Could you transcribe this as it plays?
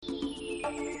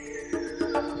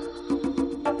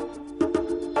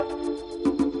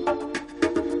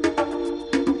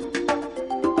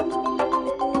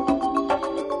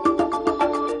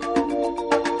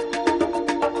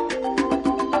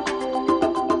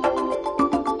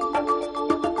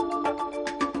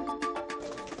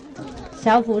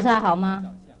小菩萨好吗？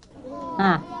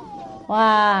啊，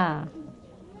哇，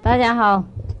大家好，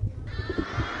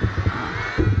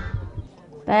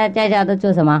大家在家都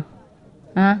做什么？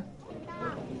啊？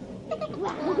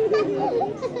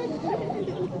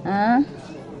啊？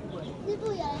师傅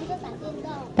有人说打电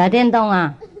动。打电动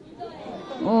啊？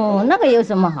哦，那个有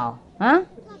什么好啊？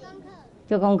做功课。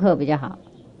做功课比较好。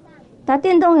打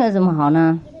电动有什么好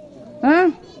呢？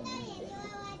嗯？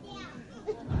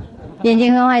眼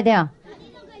睛会坏掉。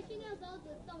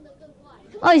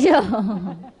哎呦，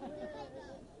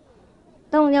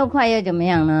动又快又怎么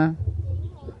样呢？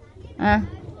啊？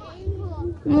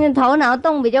那头脑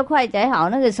动比较快才好，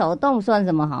那个手动算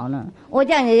什么好呢？我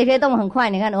这样也可以动很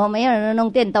快，你看我没有人弄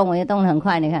电动，我也动得很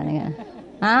快，你看，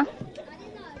啊？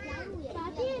打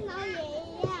电脑也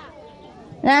一样。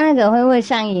那个会不会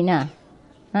上瘾呢？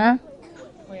啊？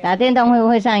打电动会不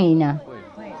会上瘾呢？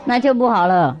那就不好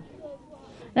了。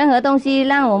任何东西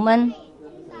让我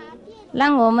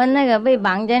们那个被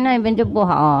绑在那边就不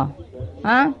好哦，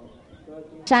啊？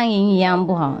上瘾一样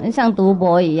不好，像赌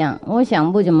博一样，我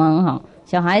想不怎么很好。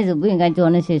小孩子不应该做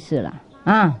那些事了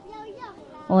啊！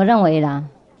我认为啦。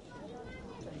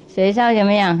学校怎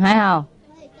么样？还好。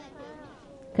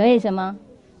可以什么？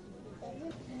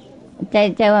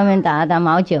在外面打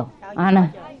毛球啊？那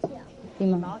对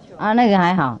吗？啊，那个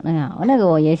还好，那个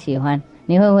我也喜欢。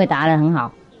你会不会打得很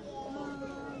好？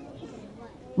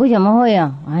不怎么会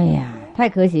啊！哎呀，太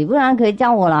可惜，不然可以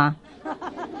教我啦。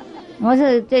我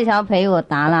是最少陪我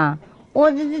打啦。我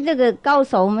这个高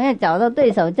手没有找到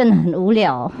对手，真的很无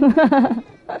聊。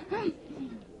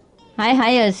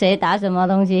还有谁打什么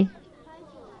东西？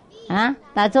啊？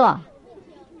打坐？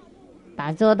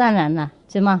打坐当然了，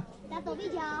是吗？打躲避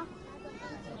球。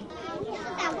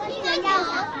打过去要打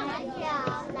篮球。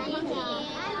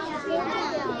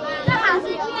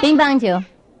乒乓球。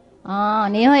哦，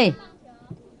你会？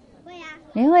会啊。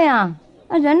你会啊？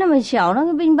那人那么小，那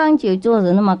个乒乓球桌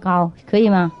子那么高，可以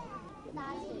吗？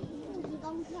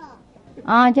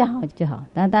啊，就好。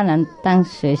当然，当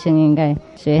学生应该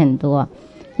学很多啊。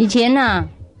以前呢，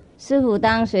师父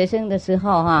当学生的时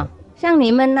候哈，像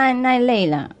你们那类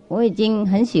了，我已经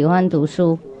很喜欢读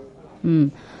书。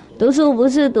读书不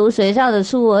是读学校的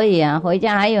书而已啊，回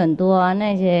家还有很多啊，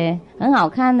那些很好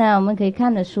看的我们可以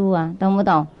看的书啊，懂不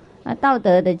懂？啊，道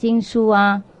德的经书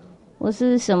啊，或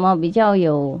是什么比较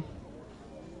有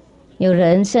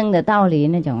人生的道理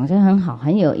那种，就很好，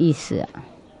很有意思啊，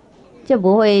就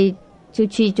不会就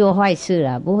去做坏事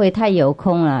了，不会太有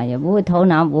空了，也不会头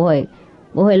脑不会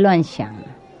乱想。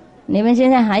你们现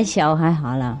在还小还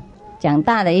好了，长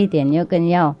大了一点就更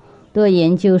要多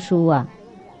研究书啊。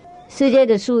世界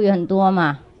的书有很多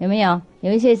嘛，有没有？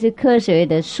有一些是科学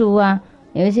的书啊，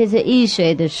有一些是医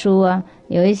学的书啊，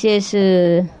有一些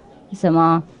是什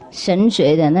么神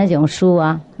学的那种书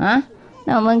啊。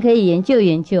那我们可以研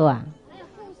究啊。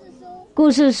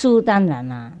故事书当然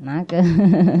啦，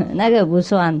那个不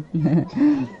算。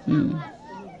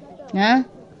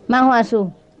漫画书。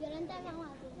有人带漫画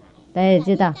书。对，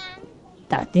知道。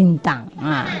打叮当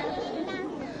啊。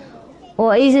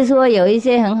我意思说有一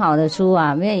些很好的书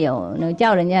啊，没有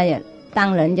叫人家也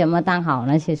当人怎么当好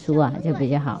那些书啊，就比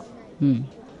较好。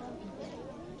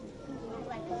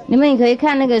你们也可以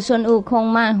看那个孙悟空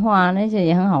漫画，那些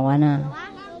也很好玩啊。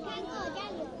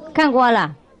看过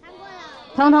了。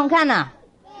通通看了。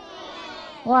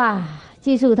哇，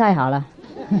技术太好了。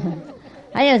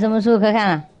还有什么书可看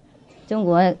啊？中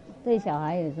国对小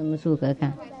孩有什么书可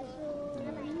看？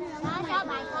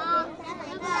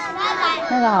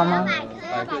那个好吗？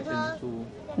百科全书。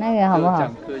那个好不好？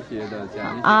讲科学的，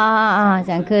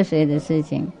讲科学的事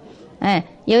情。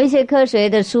有一些科学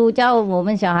的书教我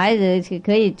们小孩子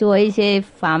可以做一些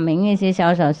发明一些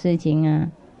小事情啊，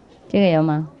这个有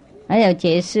吗？还有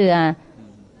解释啊，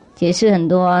解释很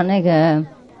多那个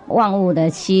万物的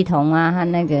系统啊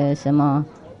和那个什么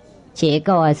结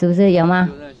构啊，是不是有吗？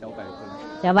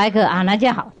小百科啊，那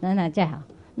就好，那就好，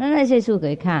那些书可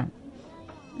以看。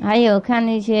还有看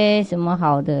那些什么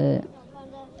好的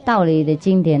道理的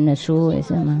经典的书也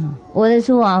是蛮好。我的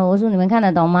书啊，我说你们看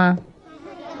得懂吗？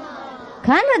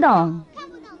看得懂。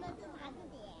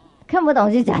看不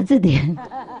懂就查字典。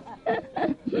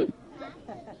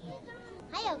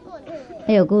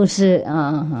还有故事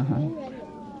啊。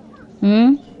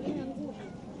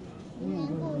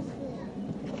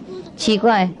奇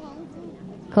怪，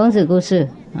孔子故事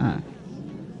啊。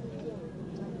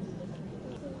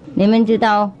你们知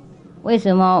道为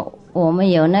什么我们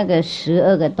有那个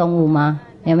12个动物吗？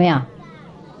有没有？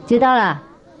知道了？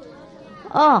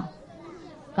哦，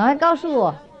赶快告诉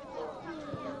我，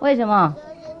为什么？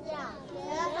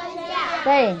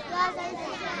对，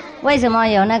为什么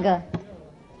有那个？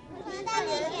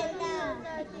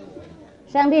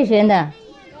上帝选的。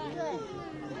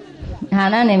好，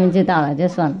那你们知道了就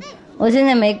算了。我现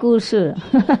在没故事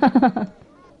了。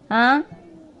啊？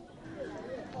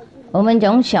我们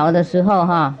从小的时候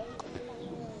哈，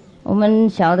我们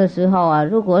小的时候啊，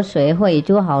如果谁会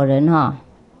做好人哈，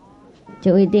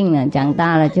就一定了，长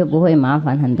大了就不会麻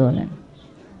烦很多人。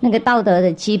那个道德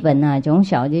的基本啊，从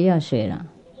小就要学了。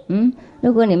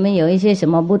如果你们有一些什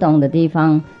么不懂的地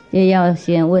方，就要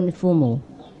先问父母，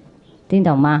听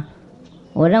懂吗？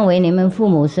我认为你们父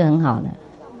母是很好的，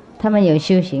他们有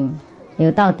修行，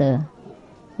有道德，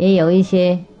也有一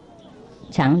些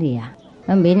常理啊。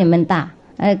他们比你们大，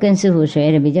跟师父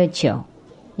学的比较久，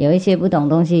有一些不懂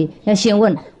东西要先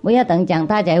问，不要等长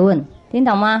大再问，听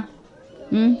懂吗？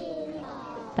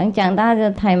等长大就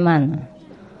太慢了。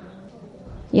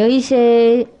有一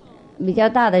些比较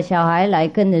大的小孩来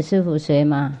跟着师父学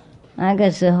嘛，那个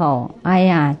时候，哎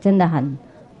呀，真的很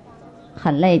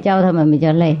累，教他们比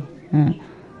较累。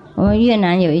我们越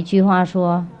南有一句话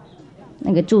说，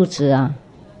那个柱子啊，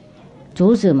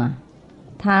竹子嘛，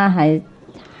他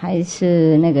还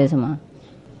是那个什么，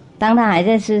当他还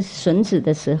在是笋子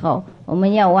的时候，我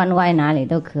们要弯歪哪里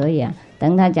都可以啊。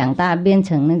等他长大变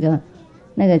成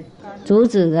那个竹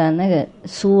子的那个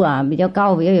树啊，比较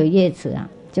高又有叶子啊，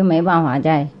就没办法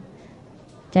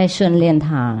再训练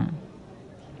他了。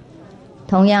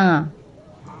同样啊，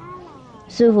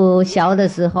师父小的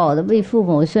时候都被父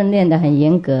母训练得很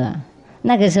严格啊。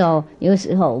那个时候有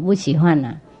时候我不喜欢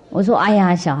啊，我说哎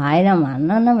呀，小孩了嘛，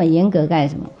那么严格干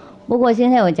什么？不过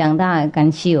现在我长大，感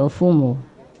谢我父母，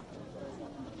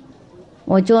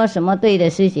我做什么对的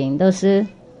事情都是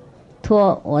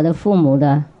托我的父母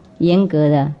的严格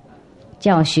的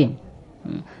教训。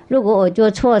如果我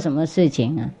做错什么事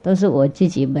情啊，都是我自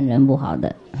己本人不好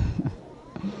的。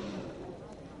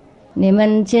你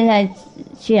们现在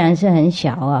虽然是很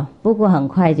小啊，不过很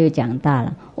快就长大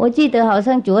了。我记得好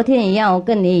像昨天一样，我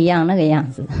跟你一样那个样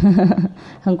子，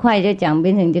很快就长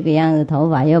变成这个样子，头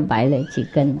发又白了几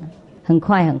根了，很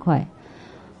快很快。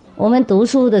我们读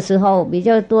书的时候比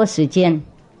较多时间，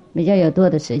比较有多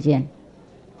的时间，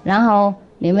然后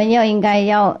你们应该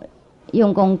要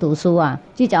用功读书啊，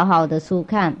去找好的书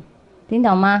看，听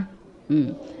懂吗？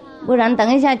不然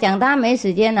等一下长大没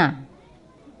时间啊。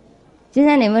现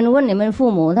在你们问你们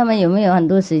父母，他们有没有很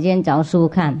多时间找书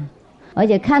看？而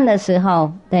且看的时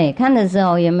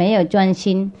候也没有专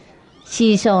心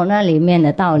吸收那里面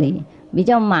的道理，比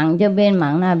较忙这边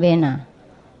忙那边啊，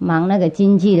忙那个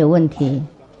经济的问题，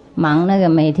忙那个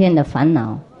每天的烦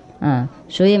恼，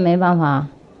所以没办法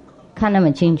看那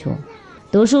么清楚。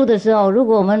读书的时候，如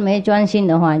果我们没专心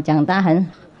的话，长大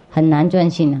很难专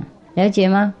心啊，了解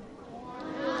吗？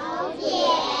了解。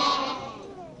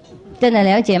真的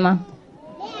了解吗？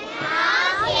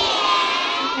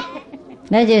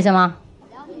了解什么？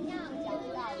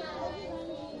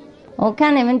我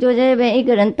看你们坐在这边，一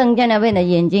个人瞪在那边的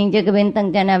眼睛，这个边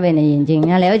瞪在那边的眼睛，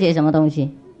要了解什么东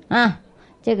西啊？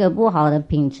这个不好的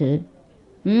品质。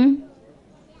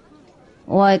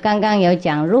我刚刚有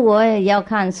讲，如果要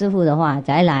看师父的话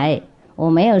再来，我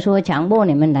没有说强迫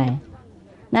你们来，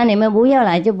那你们不要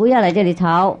来就不要来这里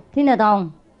吵，听得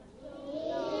懂？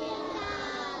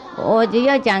我只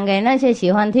要讲给那些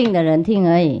喜欢听的人听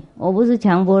而已，我不是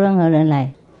强迫任何人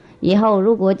来。以后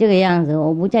如果这个样子，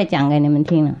我不再讲给你们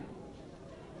听了，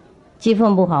气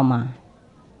氛不好嘛。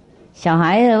小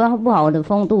孩的不好的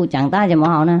风度，长大怎么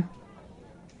好呢？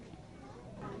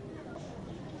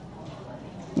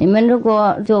你们如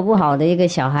果做不好的一个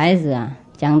小孩子啊，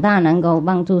长大能够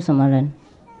帮助什么人？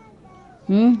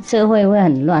社会会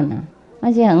很乱啊。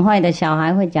那些很坏的小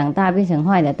孩会长大变成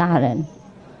坏的大人，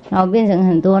然后变成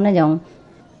很多那种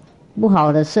不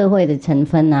好的社会的成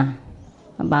分啊，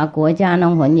把国家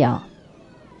弄混淆。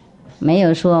没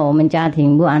有说我们家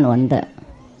庭不安稳的，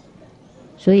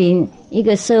所以一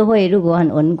个社会如果很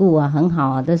稳固啊，很好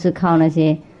啊，都是靠那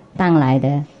些当来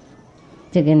的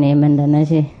这个你们的那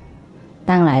些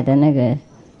当来的那个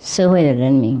社会的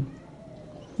人民。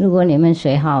如果你们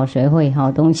学好学会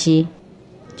好东西，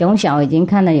从小已经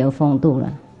看得有风度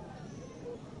了。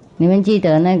你们记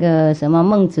得那个什么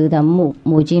孟子的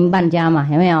母亲搬家吗？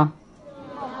有没有？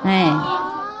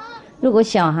如果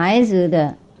小孩子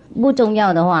的不重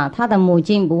要的话，他的母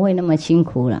亲不会那么辛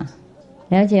苦了，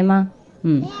了解吗？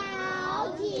了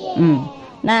解。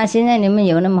那现在你们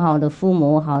有那么好的父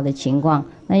母，好的情况，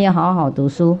那要好好读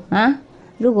书啊。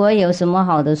如果有什么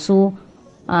好的书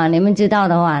啊，你们知道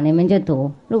的话，你们就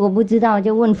读；如果不知道，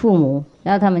就问父母，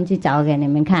然后他们去找给你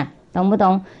们看，懂不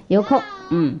懂？有空，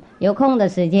有空的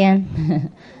时间，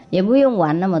也不用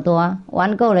玩那么多，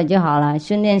玩够了就好了，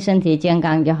训练身体健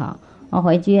康就好。我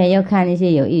回去要看一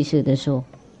些有意思的书，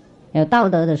有道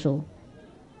德的书。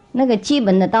那个基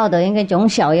本的道德应该从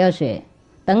小要学，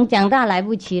等长大来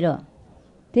不及了，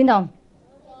听懂？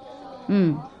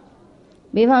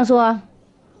比方说，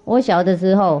我小的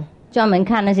时候专门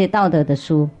看那些道德的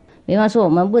书，比方说我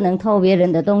们不能偷别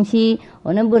人的东西，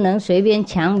我们不能随便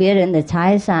抢别人的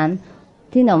财产，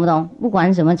听懂不懂？不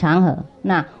管什么场合。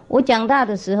那我长大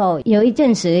的时候，有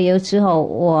时候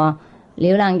我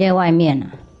流浪在外面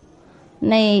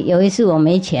那有一次我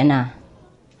没钱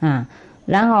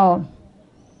然后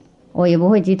我也不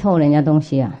会去偷人家东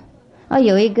西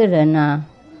有一个人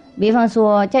比方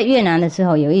说在越南的时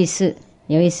候有一次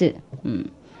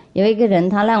有一个人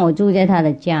他让我住在他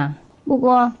的家，不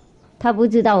过他不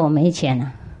知道我没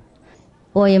钱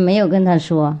我也没有跟他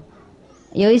说。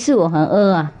有一次我很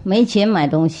饿没钱买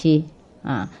东西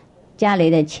家里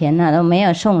的钱都没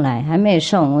有送来，还没有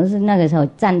送。我是那个时候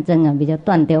战争比较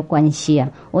断掉关系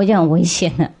我就很危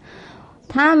险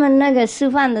他们那个吃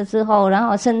饭的时候，然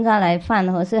后剩下来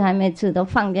饭或是还没吃都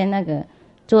放在那个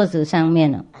桌子上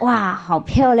面了。哇，好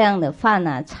漂亮的饭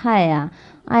菜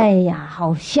哎呀，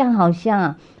好香好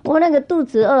香我那个肚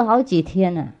子饿好几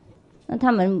天那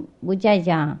他们不在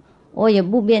家，我也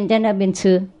不便在那边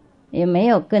吃，也没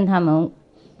有跟他们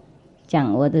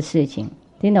讲我的事情，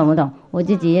听懂不懂？我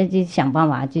自己要去想办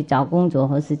法去找工作，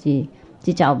或是去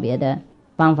找别的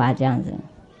方法这样子。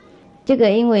这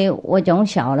个因为我从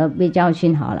小了被教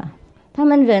训好了，他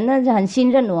们人呢很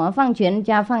信任我，放全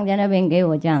家放在那边给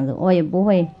我这样子，我也不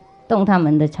会动他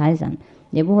们的财产，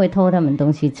也不会偷他们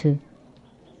东西吃，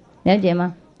了解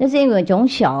吗？那是因为从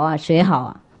小学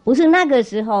好不是那个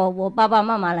时候我爸爸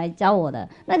妈妈来教我的，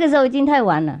那个时候已经太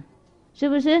晚了，是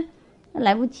不是？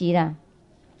来不及了。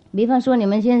比方说你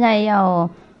们现在要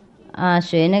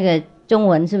学那个中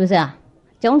文，是不是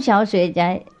从小学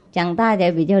长大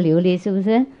才比较流利，是不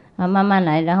是慢慢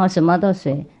来，然后什么都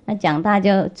学，那长大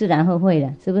就自然会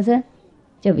了，是不是？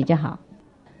就比较好。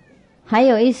还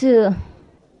有一次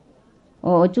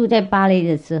我住在巴黎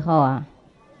的时候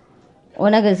我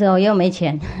那个时候又没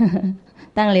钱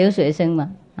当留学生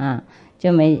嘛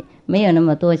就没有那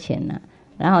么多钱了，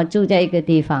然后住在一个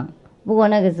地方。不过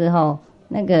那个时候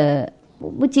那个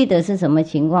不记得是什么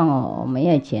情况我没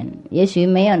有钱，也许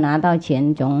没有拿到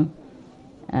钱从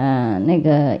那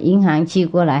个银行寄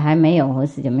过来，还没有或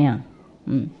是怎么样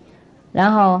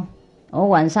然后我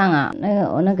晚上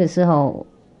我那个时候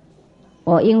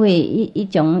我因为一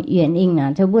种原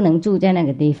因就不能住在那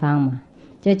个地方嘛，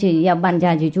就去要搬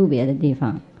家去住别的地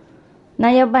方。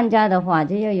那要搬家的话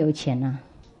就要有钱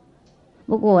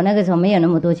不过我那个时候没有那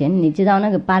么多钱，你知道那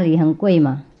个巴黎很贵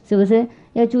嘛，是不是？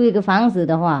要住一个房子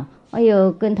的话，哎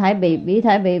呦，跟台北比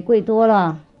台北贵多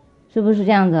了，是不是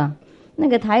这样子那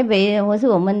个台北或是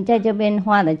我们在这边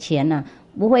花的钱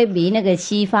不会比那个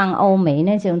西方欧美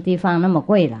那种地方那么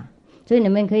贵啦。所以你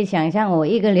们可以想象，我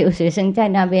一个留学生在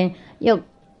那边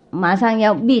马上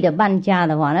要逼着搬家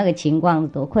的话，那个情况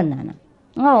多困难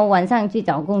然后我晚上去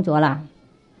找工作啦，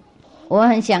我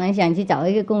很想去找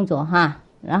一个工作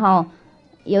然后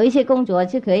有一些工作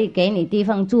是可以给你地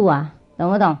方住懂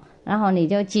不懂？然后你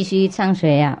就继续上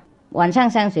学晚上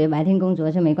上学，白天工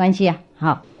作是没关系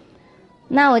好，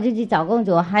那我就去找工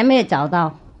作，还没有找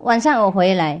到。晚上我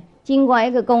回来，经过一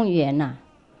个公园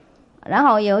然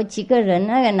后有几个人，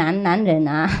那个男人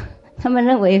他们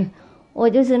认为我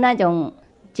就是那种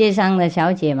街上的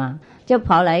小姐嘛，就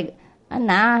跑来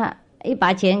拿一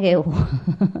把钱给我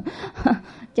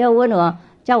就问我，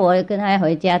叫我跟他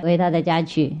回他的家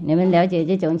去。你们了解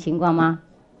这种情况吗？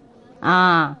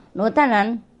我当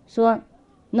然说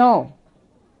no，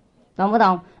 懂不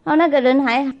懂？然后那个人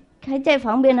还在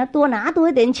旁边多拿多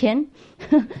一点钱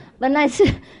本来是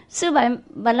400，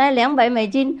本来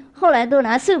$200，后来都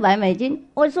拿$400。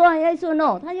我说要说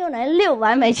no， 他又拿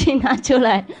$600拿出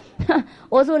来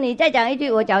我说你再讲一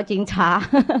句，我找警察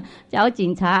找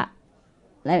警察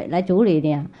来处理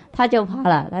你他就怕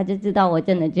了，他就知道我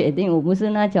真的决定我不是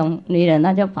那种女人，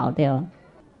他就跑掉了。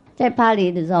在巴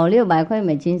黎的时候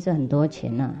$600是很多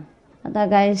钱大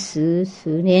概十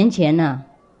年前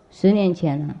10年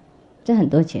前这很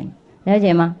多钱，了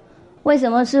解吗？为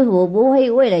什么师父不会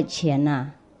为了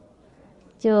钱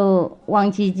就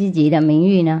忘记自己的名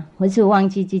誉呢？或是忘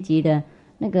记自己的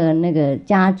那个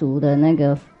家族的那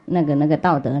个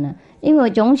道德呢？因为我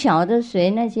从小都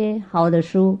学那些好的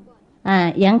书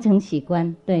养成习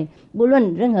惯，对，不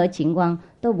论任何情况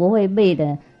都不会背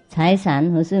的财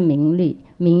产或是名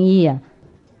誉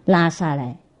拉下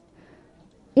来。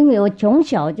因为我从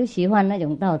小就喜欢那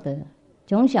种道德，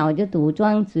从小就读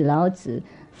庄子、老子、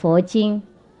佛经，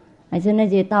还是那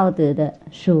些道德的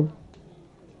书。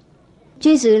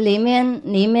即使里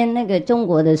面那个中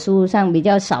国的书上比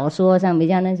较少说，上比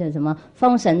较那些什么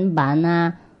封神榜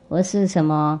啊，或是什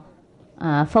么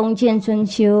封建春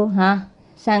秋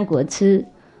三国志，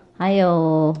还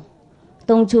有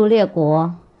东楚列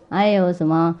国，还有什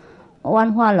么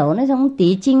万花楼那种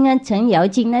敌经啊、程咬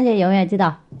金那些有没有知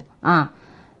道啊？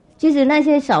其实那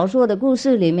些少说的故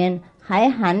事里面还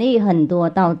含义很多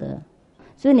道德，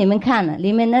所以你们看了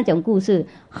里面那种故事，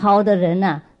好的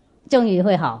人终于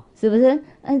会好，是不是？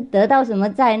得到什么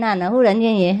灾难忽然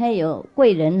间也会有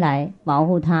贵人来保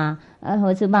护他，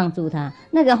或是帮助他。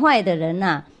那个坏的人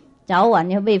早晚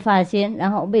要被发现，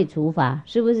然后被处罚，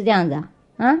是不是这样子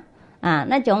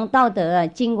那种道德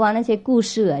经过那些故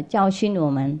事教训我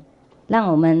们，让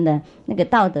我们的那个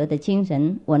道德的精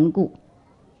神稳固。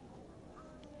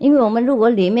因为我们如果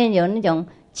里面有那种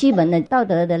基本的道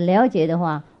德的了解的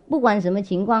话，不管什么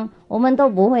情况我们都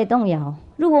不会动摇。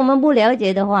如果我们不了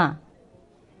解的话，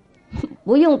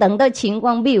不用等到情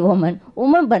况逼我们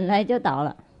本来就倒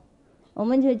了，我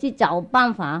们就去找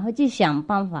办法或去想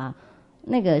办法，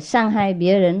那个伤害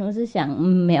别人，或是想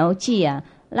苗计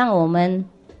让我们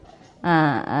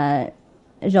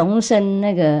荣升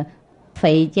那个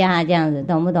肥家这样子，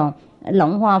懂不懂？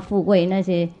荣华富贵那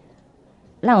些，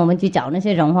让我们去找那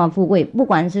些荣华富贵，不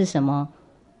管是什么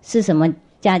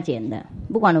加减的，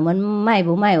不管我们卖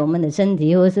不卖我们的身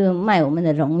体，或是卖我们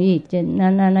的荣誉，就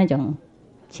那种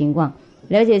情况，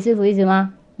了解师父意思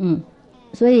吗？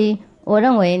所以我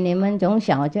认为你们从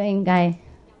小就应该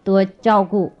多照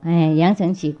顾，养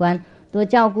成习惯，多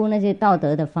照顾那些道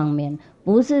德的方面，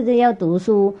不是要读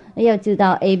书，要知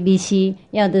道 ABC，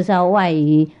 要知道外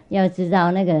语，要知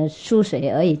道那个数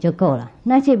学而已就够了，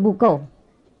那些不够。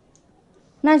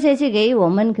那些是给我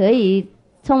们可以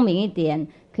聪明一点，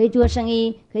可以做生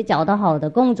意，可以找到好的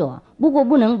工作，不过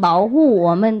不能保护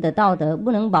我们的道德，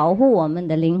不能保护我们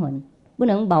的灵魂，不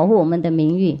能保护我们的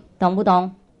名誉，懂不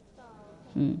懂？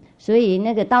所以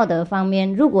那个道德方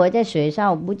面，如果在学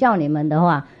校不教你们的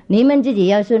话，你们自己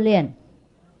要训练，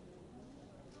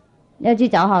要去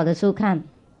找好的书看，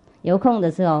有空的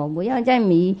时候不要在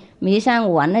迷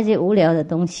上玩那些无聊的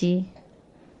东西。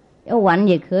要玩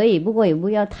也可以，不过也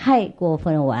不要太过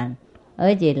分玩，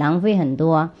而且浪费很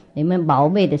多你们宝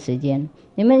贝的时间。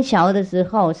你们小的时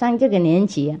候上这个年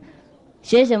纪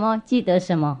学什么记得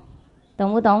什么，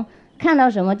懂不懂？看到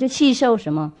什么就吸收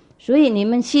什么，所以你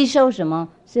们吸收什么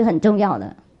是很重要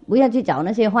的。不要去找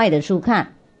那些坏的书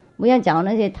看，不要找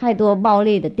那些太多暴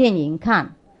力的电影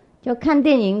看。就看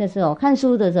电影的时候，看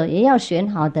书的时候也要选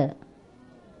好的，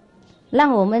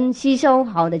让我们吸收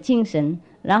好的精神，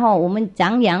然后我们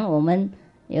长养我们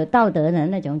有道德的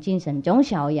那种精神，从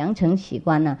小养成习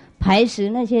惯排斥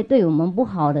那些对我们不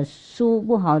好的书、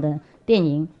不好的电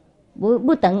影，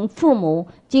不等父母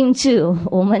禁止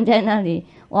我们在那里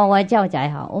哇哇叫才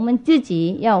好，我们自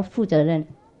己要负责任。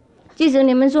即使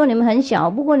你们说你们很小，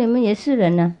不过你们也是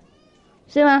人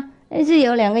是吗？是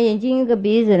有2个眼睛、1个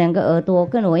鼻子、2个耳朵，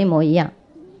跟我一模一样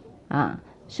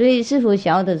所以师父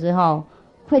小的时候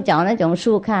会找那种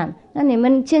书看，那你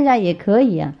们现在也可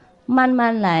以慢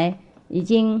慢来，已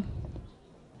经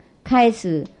开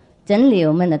始整理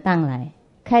我们的当来，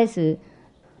开始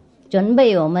准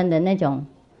备我们的那种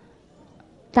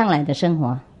当来的生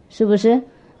活，是不是？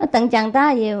那等长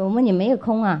大我们也没有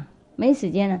空没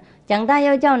时间了。长大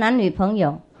要交男女朋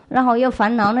友，然后又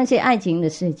烦恼那些爱情的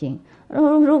事情。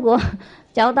如果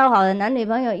交到好的男女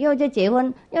朋友，又在结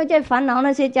婚，又在烦恼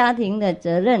那些家庭的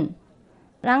责任，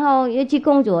然后又去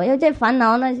工作，又在烦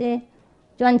恼那些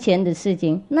赚钱的事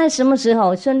情，那什么时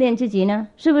候训练自己呢？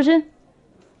是不是？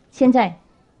现在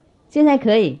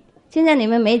可以，现在你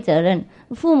们没责任，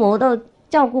父母都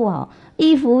照顾好，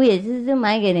衣服也是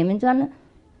买给你们穿的，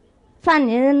饭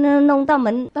也弄到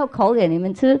门到口给你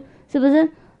们吃，是不是？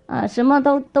什么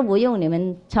都不用你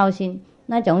们操心。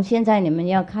那种现在你们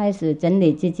要开始整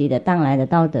理自己的当来的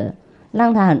道德，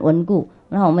让它很稳固，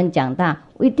然后我们长大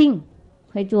一定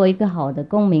会做一个好的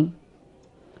公民，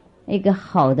一个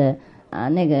好的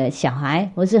那个小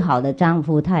孩，或是好的丈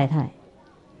夫太太，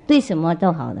对什么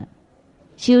都好的。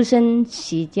修身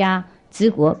齐家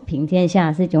治国平天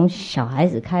下是从小孩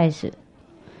子开始，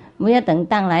不要等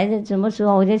当来的什么时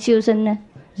候我就修身呢？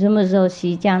什么时候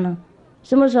齐家呢？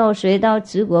什么时候学到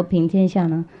治国平天下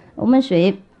呢？我们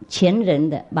学前人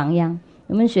的榜样，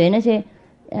我们学那些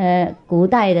古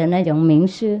代的那种名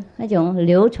师，那种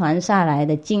流传下来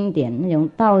的经典，那种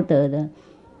道德的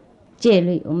戒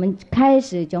律，我们开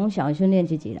始从小训练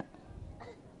自己了。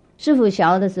师父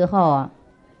小的时候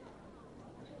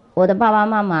我的爸爸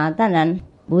妈妈当然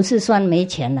不是算没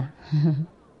钱了，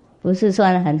不是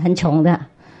算很穷的，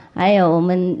还有我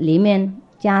们里面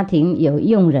家庭有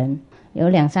佣人，有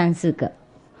2、3、4个。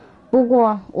不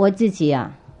过我自己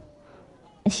啊，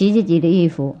洗自己的衣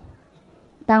服。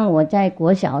当我在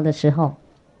国小的时候，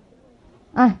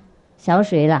小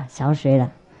学、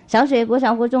国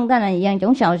小、国中当然一样。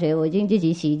从小学我已经自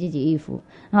己洗自己衣服，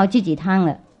然后自己烫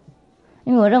了，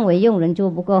因为我认为佣人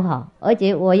做不够好，而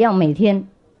且我要每天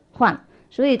换，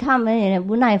所以他们也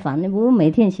不耐烦，不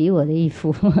每天洗我的衣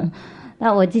服。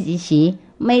那我自己洗，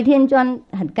每天穿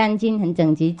很干净、很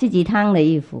整齐，自己烫的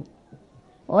衣服。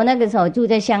我那个时候住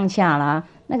在乡下啦，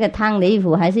那个烫的衣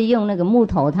服还是用那个木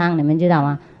头烫，你们知道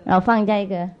吗？然后放在一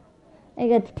个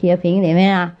铁瓶里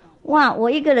面啊，哇，我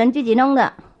一个人自己弄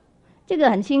的，这个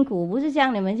很辛苦，不是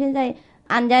像你们现在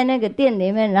安在那个店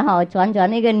里面，然后转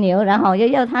那个钮，然后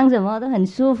要烫什么都很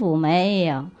舒服。没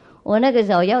有，我那个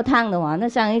时候要烫的话，那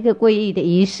像一个皈依的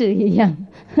仪式一样，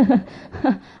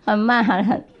很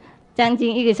慢，将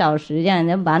近1个小时这样，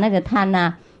就把那个炭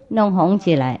啊弄红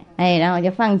起来，然后就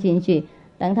放进去，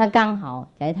等它刚好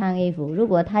再烫衣服。如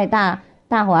果太大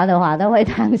滑的话，都会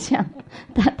烫香，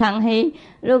烫黑；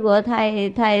如果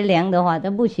太凉的话，都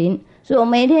不行。所以我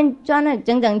每天穿了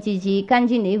整整齐齐、干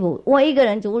净的衣服，我一个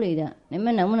人处理的，你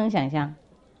们能不能想象？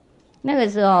那个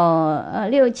时候6、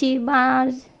7、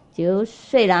8、9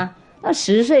岁啦，到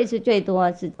10岁是最多，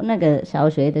是那个小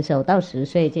学的时候，到10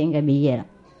岁就应该毕业了。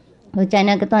我在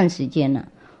那个段时间呢，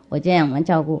我这样们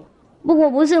照顾。不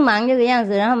过不是忙这个样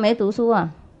子，然后没读书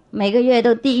啊，每个月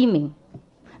都第1名。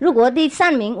如果第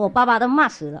3名，我爸爸都骂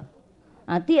死了，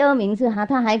第2名是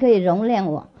他还可以容谅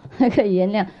我，还可以原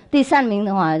谅。第3名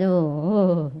的话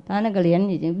他那个脸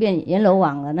已经变阎罗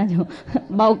王了，那种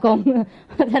猫公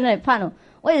在那里判我，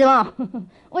为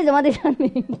什么第3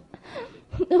名？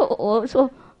我说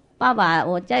爸爸，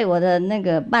我在我的那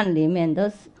个班里面都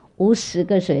50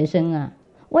个学生啊，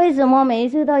为什么每一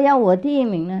次都要我第1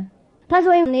名呢？他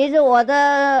说你是我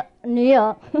的女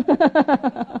儿。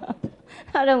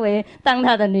他认为当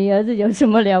他的女儿是有什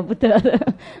么了不得的。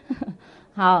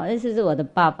好，这是我的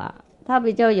爸爸，他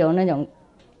比较有那种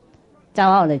骄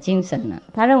傲的精神呢。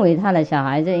他认为他的小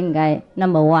孩子应该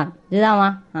No.1， 知道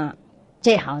吗？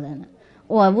最好的呢。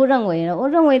我不认为了，我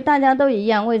认为大家都一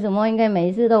样，为什么应该每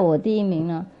一次都我第1名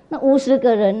呢？那50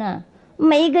个人呢，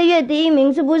每一个月第1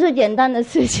名是不是简单的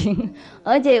事情？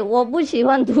而且我不喜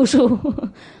欢读书，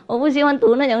我不喜欢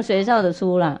读那种学校的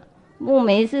书啦。我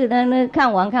每一次那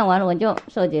看完我就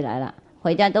收起来了，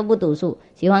回家都不读书，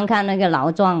喜欢看那个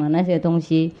劳状啊那些东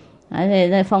西，而且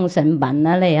那封神榜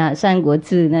那类啊，三国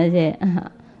志那些，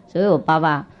所以我爸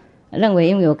爸认为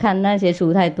因为我看那些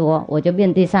书太多，我就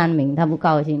变第3名，他不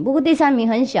高兴。不过第3名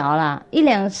很小啦，1、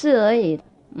2次而已，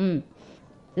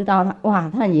知道他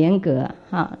很严格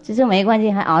其实没关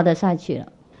系，还熬得下去了。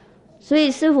所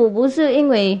以师父不是因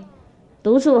为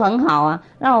读书很好啊，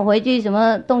让我回去什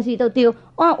么东西都丢。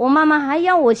我妈妈还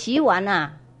要我洗碗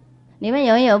啊！你们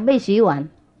有没有被洗碗？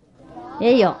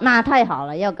也有，那太好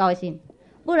了，要高兴。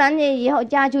不然你以后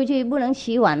嫁出去不能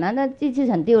洗碗了，那这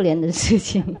是很丢脸的事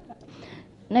情。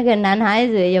那个男孩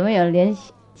子有没有连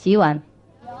洗碗？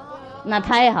那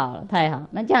太好了，太好。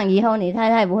那这样以后你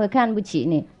太太不会看不起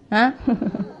你啊？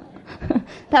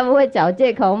他不会找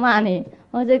借口骂你，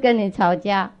或者跟你吵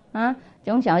架啊？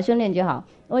从小训练就好。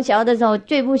我小的时候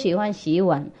最不喜欢洗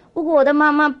碗，不过我的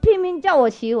妈妈拼命叫我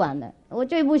洗碗的，我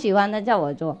最不喜欢的叫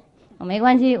我做，没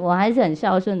关系，我还是很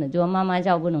孝顺的做，妈妈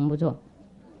叫不能不做。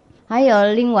还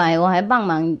有另外我还帮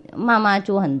忙妈妈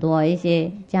做很多一些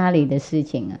家里的事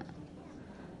情啊。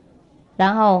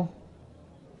然后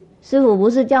师父不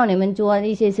是叫你们做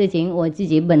一些事情我自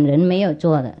己本人没有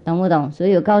做的，懂不懂？所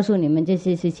以我告诉你们这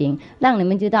些事情，让你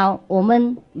们知道我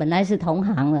们本来是同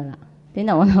行的啦，听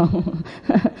懂不懂？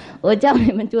我教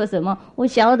你们做什么，我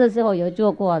小的时候有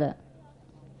做過的。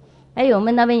还有我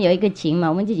们那边有一个井嘛，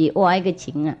我们自己挖一个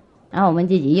井啊，然后我们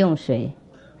自己用水，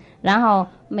然后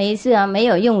每一次啊没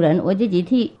有佣人，我自己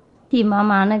替妈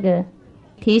妈那个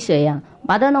提水啊，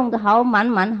把它弄得好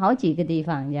满好几个地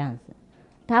方这样子。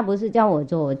他不是叫我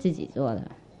做，我自己做的。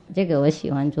这个我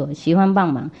喜欢做，喜欢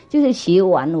帮忙。就是洗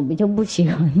碗我比较不喜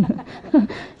欢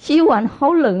洗碗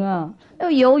好冷啊，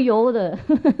要油油的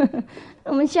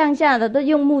我们乡下的都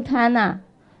用木炭啊，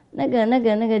那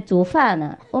个煮饭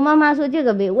啊，我妈妈说这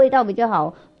个味道比较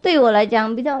好，对我来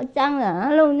讲比较脏啊，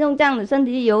弄这样的身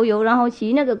体油，然后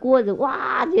洗那个锅子，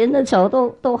哇，人的手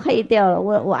都黑掉了。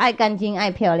我爱干净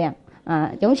爱漂亮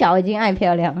啊，从小已经爱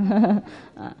漂亮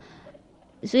啊，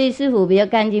所以师父比较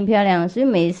干净漂亮，所以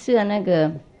每次那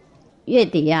个月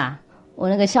底啊，我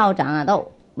那个校长啊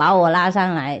都把我拉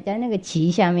上来，在那个旗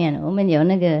下面，我们有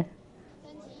那个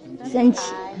升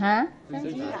旗啊，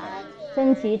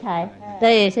升旗台，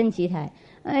对，升旗台。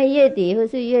月底或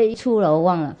是月初了，我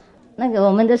忘了。那个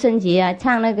我们的升旗啊，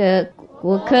唱那个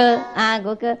国歌啊，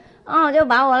国歌哦，就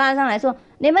把我拉上来说，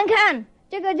你们看，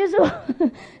这个就是我，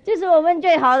就是我们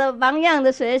最好的榜样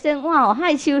的学生。哇，我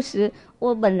害羞时，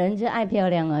我本人是爱漂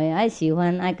亮而已，爱喜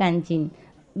欢爱干净，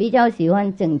比较喜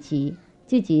欢整齐，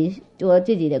自己做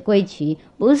自己的规矩，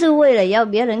不是为了要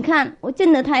别人看。我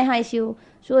真的太害羞，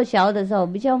所以小的时候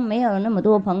比较没有那么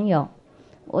多朋友。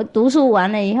我读书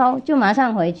完了以后就马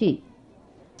上回去。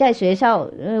在学校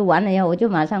完了以后，我就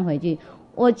马上回去。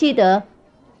我记得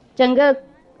整个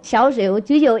小学我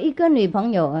只有一个女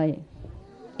朋友而已，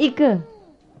一个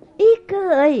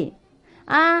而已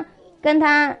啊！跟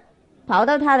她跑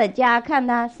到她的家看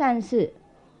她善事。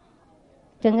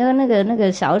整个那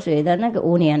个小学的那个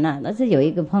5年了，那是有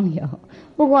一个朋友，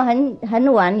不过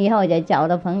很晚以后才找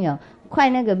的朋友，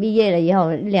快那个毕业了以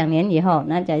后2年以后，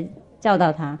那才找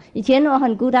到她。以前我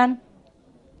很孤单。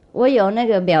我有那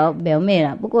个表妹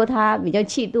了，不过她比较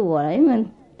嫉妒我了，因为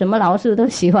什么老师都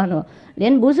喜欢我，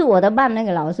连不是我的班那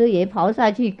个老师也跑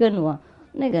下去跟我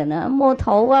那个呢摸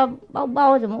头啊、抱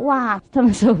抱什么，哇，他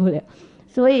们受不了。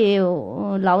所以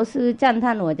老师赞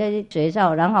叹我在学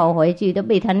校，然后回去都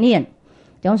被他念，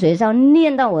从学校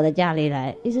念到我的家里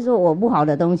来，意思说我不好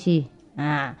的东西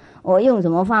啊，我用什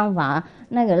么方法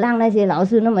那个让那些老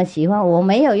师那么喜欢我？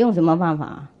没有用什么方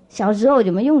法，小时候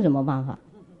怎么用什么办法？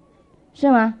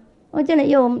是吗？我真的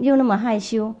又那么害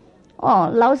羞，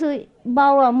哦，老师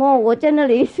抱啊摸我在那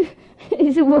里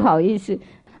是不好意思，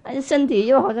身体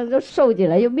又好像都瘦起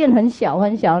来，又变很小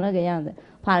那个样子，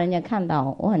怕人家看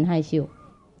到我很害羞。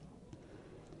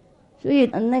所以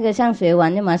那个上学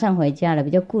完就马上回家了，比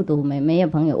较孤独，没有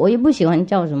朋友。我也不喜欢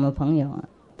交什么朋友啊，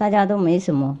大家都没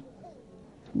什么，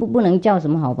不能交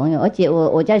什么好朋友。而且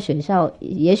我在学校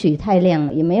也许太亮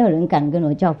了，也没有人敢跟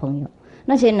我交朋友。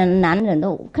那些男人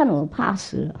都看我怕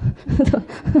死了，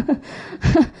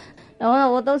然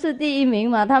后我都是第1名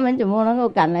嘛，他们怎么能够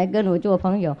敢来跟我做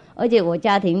朋友？而且我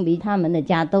家庭比他们的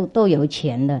家都有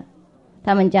钱的，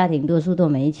他们家庭多数都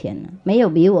没钱了，没有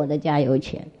比我的家有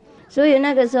钱。所以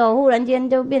那个时候忽然间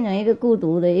就变成一个孤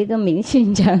独的一个明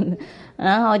星这样的，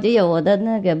然后只有我的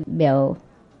那个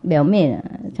表妹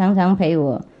常常陪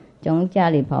我从家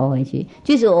里跑回去，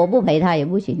即使我不陪他也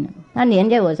不行了，他黏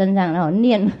在我身上，然后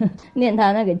念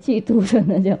他那个嫉妒的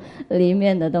那种里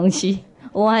面的东西，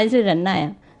我还是忍耐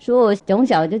啊。所以我从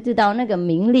小就知道那个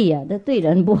名利啊，这对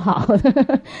人不好。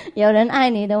有人爱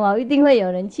你的话，一定会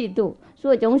有人嫉妒，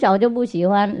所以从小就不喜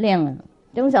欢亮了，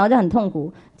从小就很痛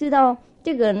苦，知道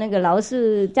这个那个老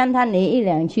师赞叹你1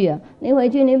两句啊，你回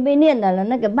去你被念叨了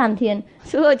那个半天。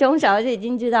所以我从小就已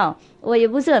经知道，我也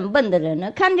不是很笨的人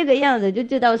了，看这个样子就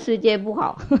知道世界不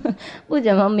好，不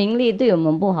怎么名利对我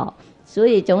们不好，所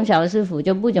以从小师父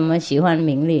就不怎么喜欢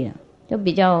名利了，就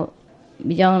比较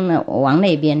呢往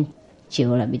那边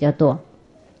求了比较多。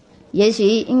也许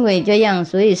因为这样，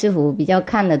所以师父比较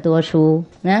看得多书，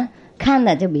看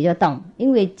的就比较懂，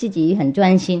因为自己很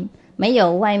专心，没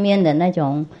有外面的那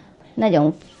种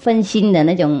分心的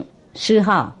那种嗜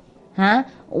好啊，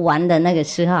玩的那个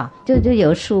嗜好，就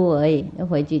有书而已，就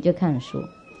回去就看书。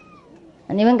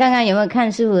你们刚刚有没有看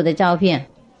师父的照片？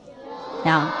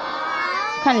有，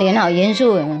看脸好严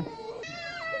肃。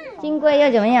金龟要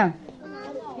怎么样？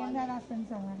贴在他身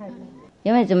上啊，还是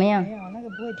有没有怎么样？没有，那个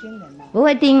不会叮人的。不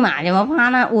会叮嘛？怎么怕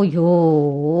呢？哦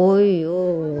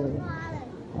呦，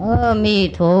阿弥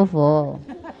陀佛。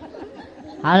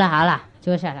好了，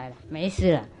坐下来了，没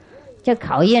事了。就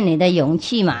考验你的勇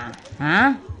气嘛，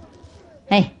啊，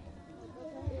嘿，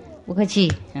不客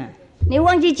气，你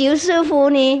忘记救师父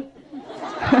你，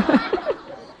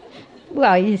不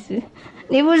好意思，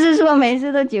你不是说每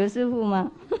次都救师父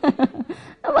吗？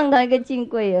梦到一个金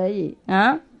龟而已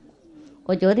啊！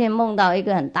我昨天梦到一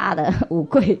个很大的乌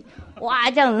龟，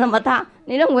哇，这样子那么大，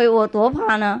你认为我多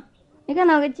怕呢？你看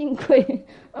到个金龟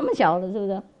那么小了，是不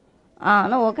是？啊，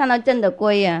那我看到真的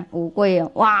龟啊，乌龟啊，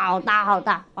哇，好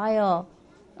大，哎呦，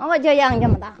然后这样这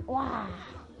么大，哇，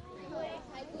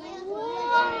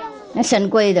那神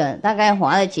龟的大概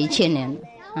活了几千年，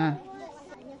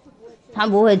它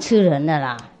不会吃人的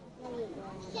啦。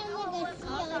像那个《西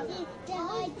游记》最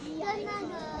后一集有那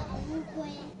个乌龟。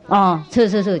哦，是，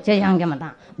这样这么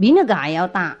大，比那个还要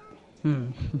大，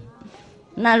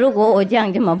那如果我这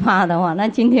样这么怕的话，那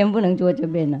今天不能坐这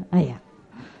边了，哎呀，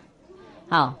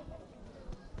好。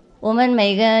我们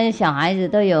每个小孩子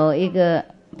都有一个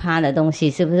怕的东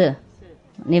西，是不是？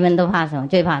你们都怕什么？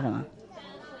最怕什么？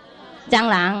蟑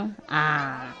螂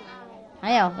啊，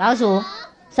还有老鼠、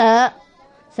蛇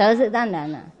是当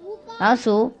然了，老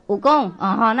鼠、蜈蚣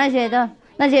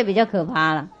那些比较可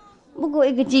怕了。不过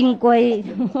一个金龟。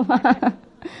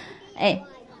哎，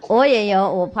我也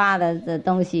有我怕的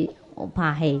东西，我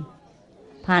怕黑，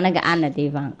怕那个暗的地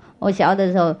方。我小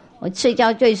的时候，我睡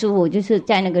觉最舒服就是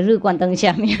在那个日光灯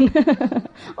下面。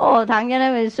哦，躺在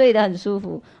那边睡得很舒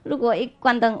服。如果一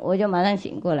关灯，我就马上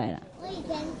醒过来了。我以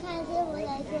前看师傅的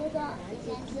书说，以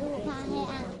前师傅怕黑暗。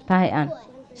怕黑暗，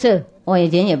是我以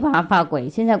前也怕鬼，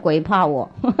现在鬼怕我。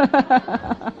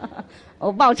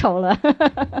我报仇了。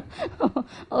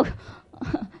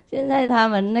现在他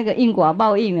们那个因果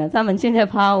报应了，他们现在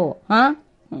怕我啊。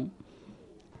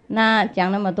那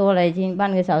讲那么多了，已经半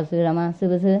个小时了吗？是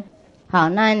不是？好，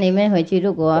那你们回去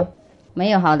如果没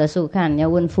有好的书看，你要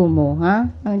问父母啊，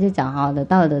他们就找好的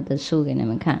道德的书给你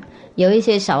们看。有一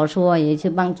些小说也是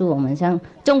帮助我们，像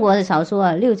中国的小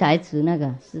说六才子那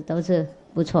个都是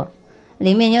不错，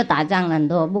里面有打仗很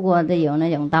多，不过都有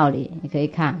那种道理，你可以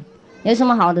看。有什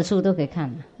么好的书都可以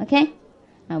看 ，OK？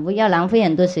 啊，不要浪费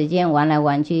很多时间玩来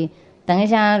玩去，等一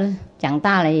下长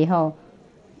大了以后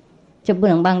就不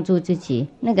能帮助自己，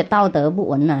那个道德不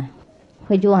稳了，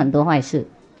会做很多坏事，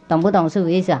懂不懂是不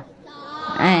是意思啊？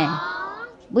哎，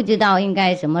不知道应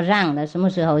该什么让的，什么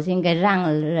时候是应该让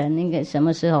人，应该什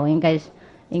么时候应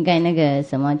该那个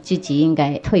什么自己应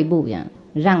该退步呀，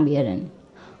让别人。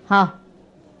好，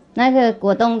那个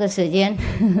果冻的时间，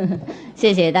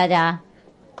谢谢大家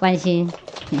关心。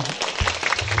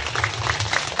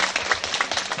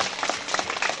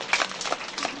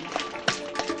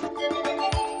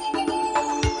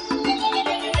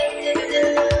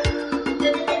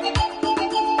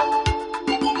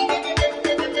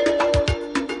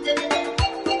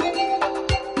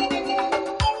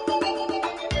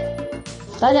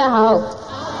大家好。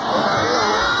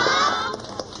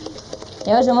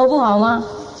有什么不好吗？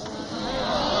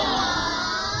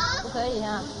不可以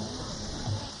啊。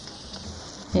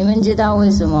你们知道为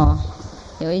什么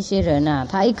有一些人啊，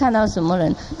他一看到什么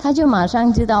人，他就马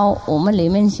上知道我们里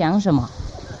面想什么？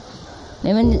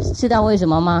你们知道为什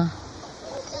么吗？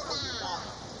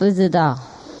不知道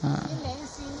啊。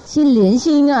心连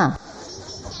心啊。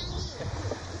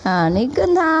啊，你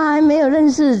跟他还没有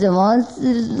认识，怎么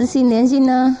心连心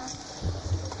呢？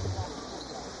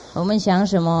我们想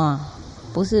什么啊？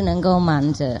不是能够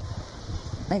瞒着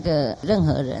那个任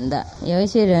何人的。有一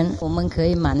些人我们可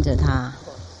以瞒着他，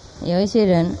有一些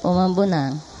人我们不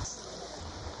能。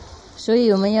所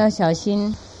以我们要小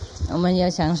心，我们要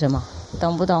想什么，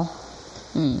懂不懂？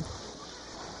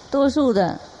多数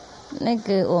的那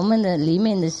个我们的里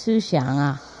面的思想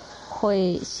啊，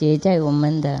会写在我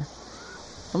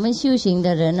们修行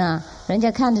的人啊，人家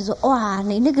看着说，哇，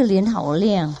你那个脸好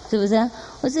亮，是不是？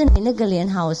或是你那个脸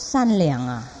好善良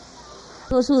啊，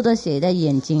多数都写在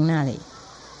眼睛那里。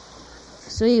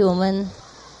所以我们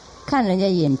看人家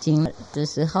眼睛的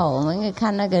时候，我们应该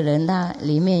看那个人他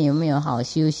里面有没有好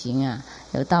修行啊，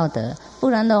有道德，不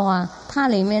然的话，他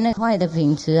里面那坏的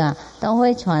品质啊，都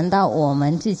会传到我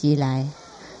们自己来。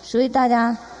所以大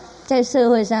家在社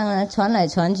会上呢，传来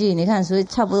传去，你看，所以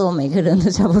差不多每个人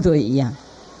都差不多一样。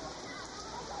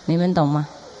你们懂吗？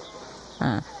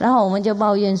啊，然后我们就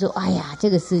抱怨说，哎呀，这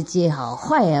个世界好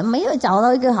坏啊，没有找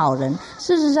到一个好人。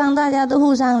事实上，大家都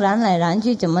互相燃来燃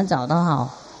去，怎么找到好？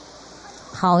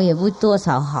好也不多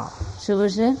少好，是不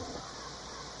是？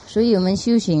所以我们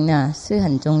修行呢是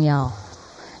很重要，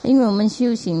因为我们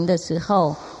修行的时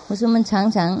候，我们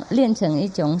常常练成一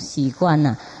种习惯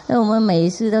呐，那我们每一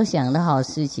次都想的好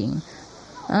事情，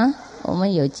啊，我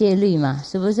们有戒律嘛，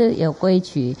是不是有规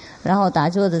矩？然后打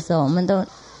坐的时候，我们都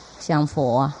想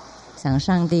佛啊，想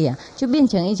上帝啊，就变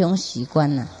成一种习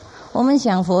惯了。我们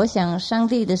想佛想上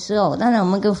帝的时候，当然我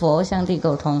们跟佛上帝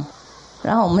沟通，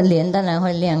然后我们脸当然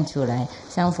会亮出来，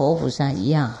像佛菩萨一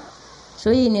样。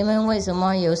所以你们为什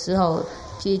么有时候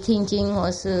去听经，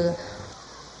或是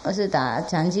打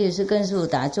禅机，是跟师父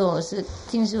打坐，是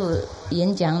听师父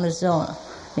演讲的时候，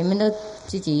你们都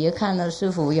自己也看到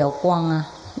师父有光啊，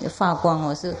有发光，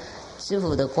或是师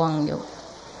父的光有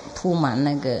铺满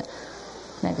那个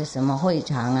什么会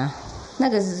场啊，那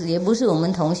个也不是我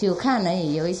们同修看而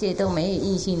已，有一些都没有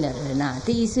印心的人啊，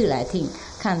第一次来听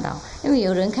看到，因为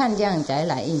有人看这样才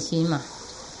来印心嘛。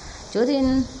昨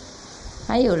天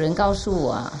还有人告诉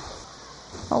我啊，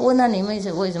我问他你们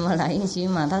为什么来印心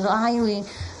嘛？他说啊，因为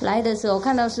来的时候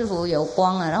看到师父有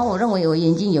光啊，然后我认为我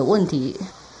眼睛有问题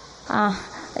啊，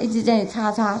一直在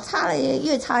擦了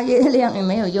越擦越亮，也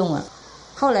没有用啊。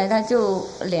后来他就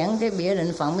量在别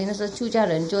人旁边，他说出家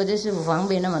人坐在师父旁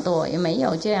边那么多，也没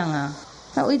有这样啊。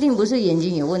那一定不是眼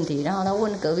睛有问题。然后他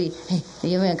问隔壁，嘿，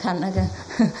你有没有看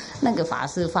那个法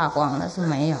师发光？他说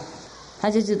没有，他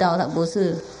就知道他不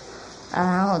是啊。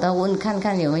然后他问看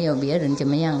看有没有别人怎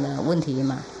么样的问题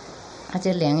嘛，他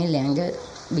就量一量，就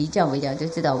比较就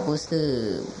知道不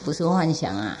是幻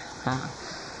想啊。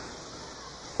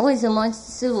为什么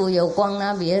师父有光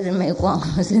呢？别人没光，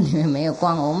或是你们没有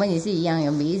光？我们也是一样，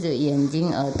有鼻子、眼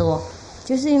睛、耳朵，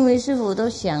就是因为师父都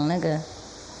想那个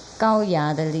高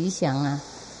雅的理想啊，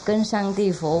跟上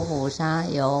帝、佛菩萨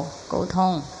有沟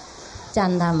通，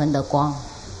占他们的光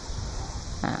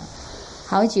啊。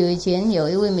好久以前有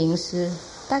一位名师，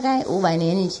大概500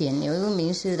年以前有一位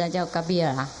名师，他叫嘎比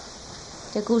尔，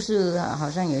这故事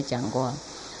好像有讲过。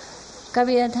嘎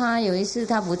比尔他有一次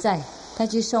他不在，他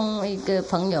去送一个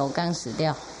朋友刚死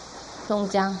掉，送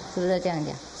葬，是不是这样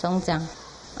讲？送葬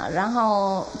啊，然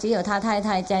后只有他太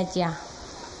太在家。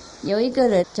有一个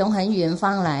人从很远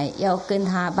方来，要跟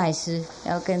他拜师，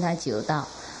要跟他求道。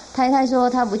太太说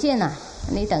他不见了，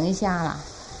你等一下啦，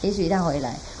也许他回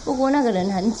来。不过那个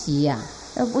人很急呀，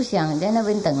又不想在那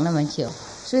边等那么久，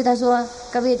所以他说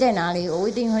隔壁在哪里，我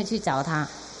一定会去找他。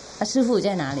师父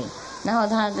在哪里？然后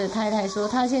他的太太说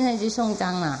他现在去送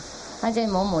葬了，他在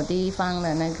某某地方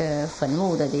的那个坟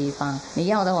墓的地方，你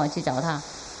要的话去找他。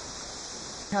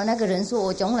然后那个人说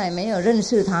我从来没有认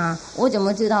识他，我怎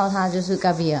么知道他就是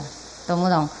嘎比尔？懂不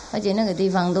懂？而且那个地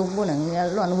方都不能要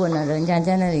乱问了，人家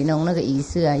在那里弄那个仪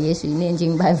式啊，也许念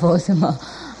经拜佛什么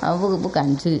啊，不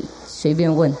敢去随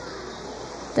便问。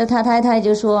这他太太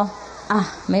就说啊，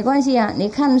没关系啊，你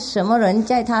看什么人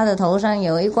在他的头上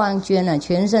有一光圈啊，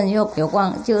全身又有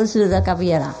光，就是这嘎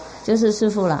比尔啦，就是师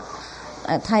父啦。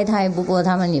太太不过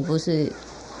他们也不是，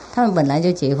他们本来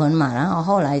就结婚嘛，然后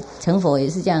后来成佛也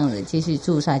是这样子继续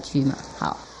住下去嘛。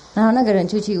好，然后那个人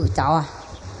就去找啊，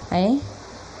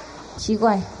奇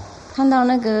怪，看到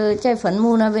那个在坟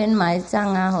墓那边埋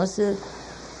葬啊，或是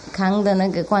扛的那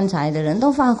个棺材的人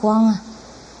都发光啊，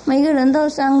每个人都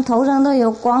头上都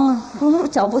有光啊，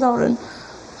找不到人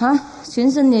啊，全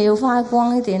身也有发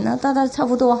光一点啊，大概差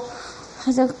不多。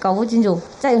他就搞不清楚，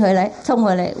再冲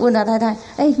回来问他太太，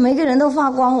每个人都发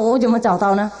光，我怎么找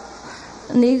到呢？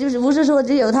你就是不是说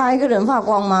只有他一个人发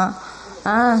光吗？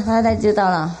啊，太太知道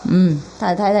了，他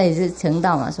的太太也是成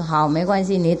道嘛，说好，没关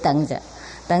系，你等着，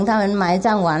等他们埋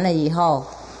葬完了以后，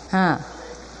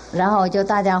然后就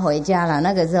大家回家了，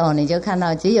那个时候你就看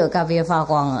到只有嘎比发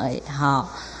光而已。好，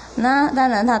那当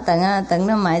然他等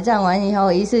到埋葬完以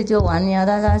后，仪式就完了，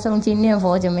大家诵经念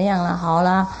佛怎么样了？好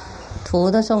了。土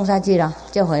都送下去了，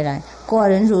就回来。果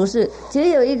然如是，只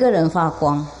有一个人发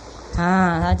光，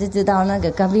他就知道那个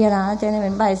嘎比啦，在那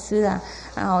边拜师啊，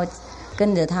然后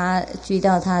跟着他去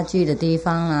到他去的地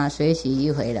方啊，学习一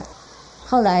回了。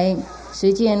后来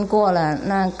时间过了，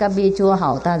那嘎比做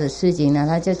好他的事情呢，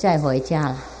他就再回家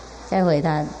了，再回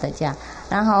他的家。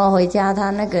然后回家，他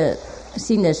那个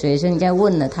新的学生就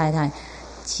问了太太，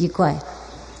奇怪，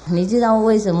你知道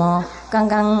为什么刚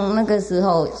刚那个时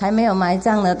候还没有埋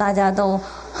葬的，大家都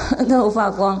发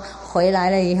光，回来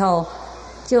了以后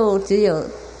就只有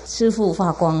师父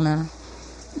发光呢？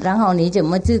然后你怎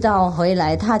么知道回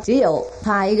来他只有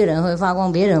他一个人会发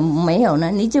光，别人没有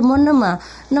呢？你怎么那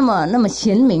么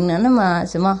贤明呢？那么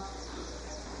什么？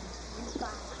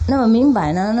那么明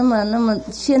白呢？那么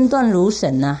仙断如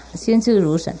神呢？仙智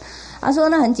如神。他说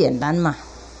那很简单嘛，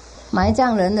埋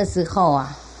葬人的时候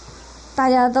啊，大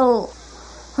家都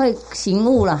会醒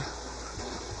悟了，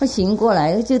会醒过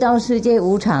来，会知道世界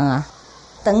无常啊。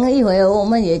等了一会儿，我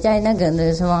们也在那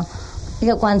个什么一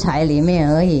个棺材里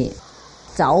面而已。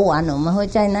早晚我们会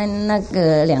在那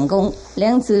个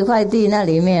2尺块地那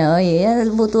里面而已，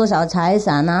不多少财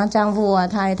产啊，丈夫啊、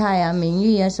太太啊、名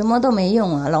誉啊，什么都没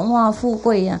用啊，荣华富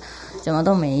贵啊，什么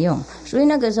都没用。所以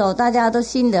那个时候大家都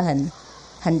信得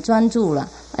很专注了。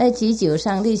祈求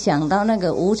上帝，想到那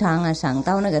个无常啊，想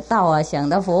到那个道啊，想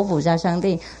到佛菩萨上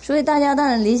帝，所以大家当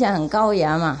然理想很高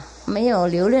雅嘛，没有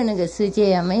留恋那个世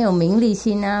界啊，没有名利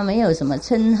心啊，没有什么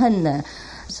嗔恨的，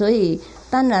所以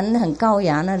当然很高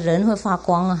雅，那人会发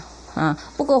光啊。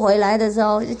不过回来的时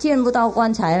候见不到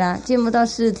棺材啦，见不到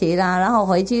尸体啦，然后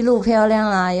回去路漂亮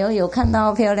啦，有看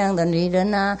到漂亮的女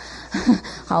人啊，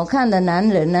好看的男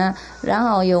人啊，然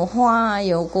后有花啊，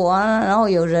有果啊，然后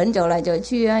有人走来走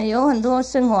去啊，有很多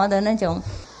生活的那种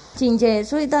境界，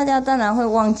所以大家当然会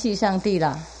忘记上帝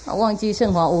了，忘记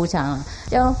生活无常了，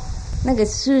就那个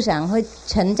思想会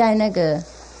沉在那个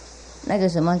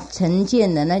什么成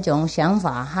见的那种想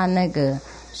法和那个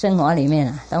生活里面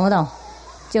了，懂不懂？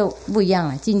就不一样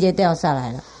了，境界掉下来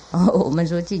了。我们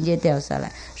说境界掉下来，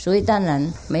所以当然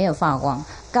没有发光。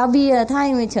嘎比尔他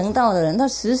因为成道的人，他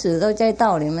时时都在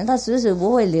道里面，他时时不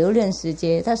会留恋世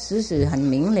界，他时时很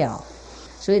明了，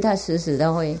所以他时时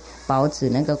都会保持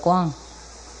那个光。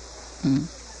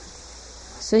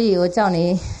所以我叫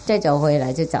你再走回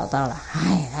来就找到了。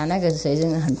他那个学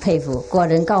生很佩服，果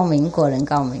然高明，果然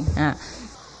高明啊！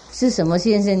是什么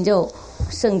先生就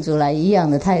生出来一样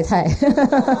的太太，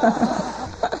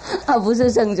不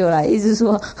是生出来，意思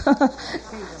说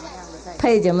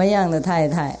配怎么样的太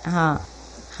太哈。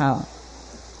好，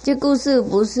这故事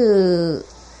不是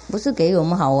给我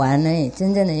们好玩呢，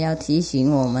真正的要提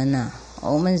醒我们呐，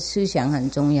我们思想很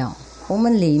重要，我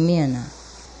们里面呐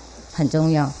很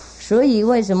重要。所以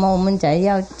为什么我们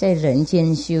要在人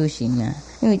间修行呢？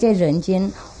因为在人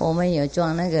间我们有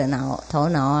装那个头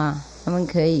脑啊，我们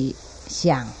可以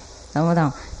想，懂不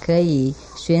懂？可以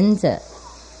选择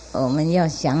我们要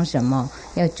想什么，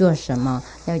要做什么，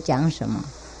要讲什么。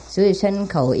所以身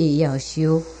口意要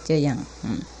修，这样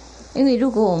因为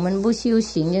如果我们不修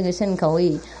行这个身口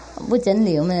意，不整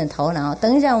理我们的头脑，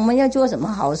等一下我们要做什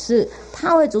么好事，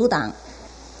它会阻挡。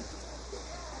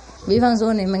比方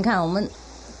说你们看，我们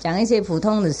讲一些普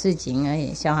通的事情而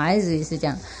已，小孩子也是这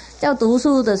样，叫读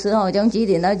书的时候从几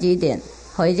点到几点，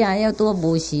回家要多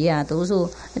补习啊，读书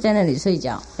在那里睡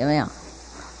觉，有没有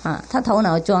啊？他头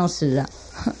脑装死了，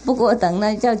不过等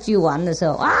那叫去玩的时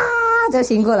候啊，就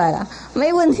醒过来了，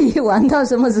没问题，玩到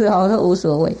什么时候都无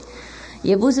所谓。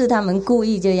也不是他们故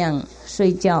意这样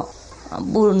睡觉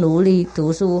不努力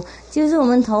读书，就是我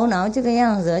们头脑这个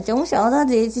样子，从小他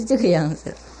也是这个样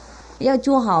子。要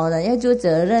做好的，要做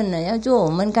责任的，要做我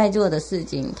们该做的事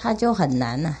情，他就很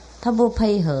难了，他不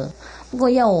配合。不过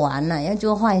要玩了，要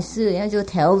做坏事，要做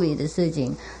调皮的事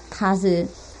情，他是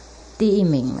第一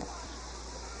名了。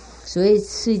所以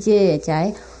世界也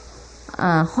才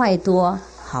坏多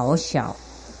好小，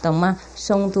懂吗？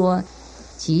松多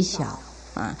吉小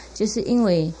就是因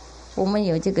为我们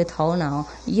有这个头脑，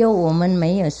我们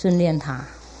没有训练他，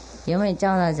有没有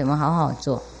教他怎么好好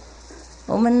做？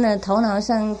我们的头脑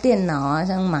像电脑啊，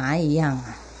像马一样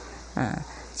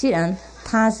既然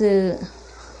他是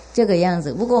这个样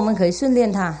子，不过我们可以训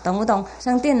练他，懂不懂？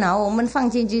像电脑，我们放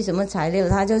进去什么材料，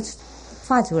他就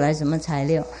发出来什么材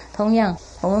料。同样，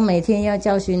我们每天要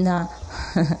教训他，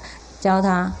教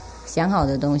他想好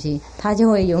的东西，他就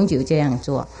会永久这样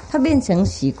做，他变成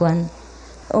习惯。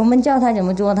我们教他怎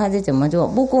么做，他就怎么做。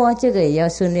不过这个也要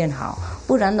训练好，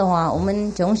不然的话，我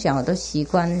们从小都习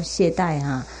惯懈怠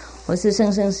或是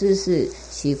生生世世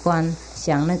习惯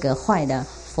想那个坏的、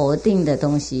否定的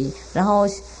东西，然后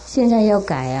现在要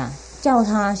改叫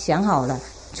他想好了、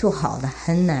做好了，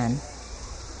很难。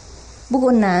不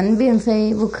过难并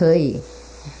非不可以，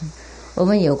我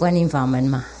们有观音法门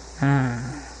嘛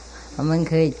我们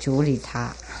可以处理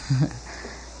他，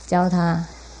教他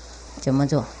怎么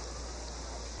做。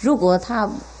如果他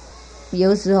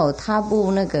有时候他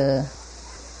不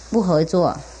合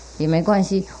作也没关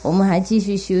系，我们还继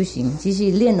续修行，继续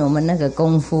练我们那个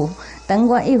功夫。等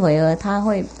过一会儿他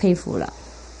会佩服了，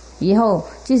以后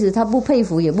即使他不佩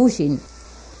服也不行，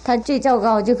他最糟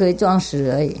糕就可以装死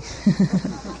而已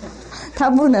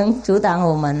他不能阻挡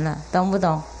我们了，懂不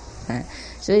懂？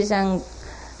所以像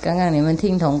刚刚你们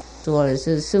听同说的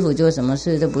是，师父做什么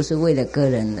事都不是为了个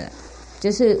人的，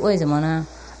就是为什么呢？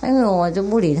因为我就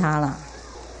不理他了，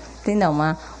听懂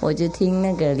吗？我就听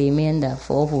那个里面的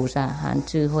佛菩萨和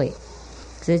智慧，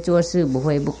所以做事不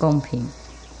会不公平。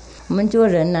我们做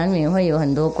人难免会有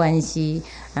很多关系，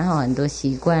然后很多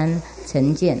习惯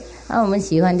成见，我们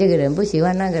喜欢这个人，不喜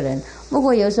欢那个人。不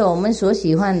过有时候我们所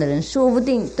喜欢的人说不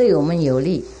定对我们有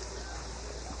利，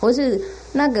或是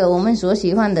那个我们所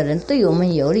喜欢的人对我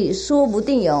们有利，说不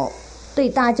定对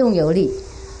大众有利，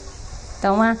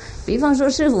懂吗？比方说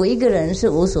师父一个人是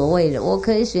无所谓的，我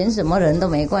可以选什么人都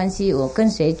没关系，我跟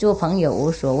谁做朋友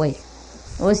无所谓，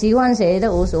我喜欢谁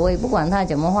都无所谓，不管他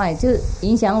怎么坏，就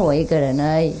影响我一个人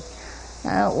而已，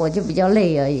我就比较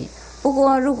累而已。不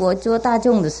过如果做大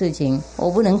众的事情，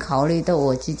我不能考虑到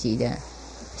我自己的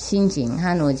心情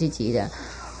和我自己的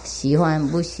喜欢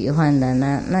不喜欢的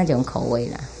那种口味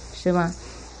了，是吗？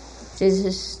就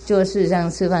是做事像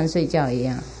吃饭睡觉一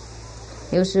样，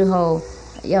有时候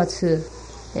要吃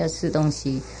东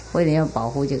西，为了要保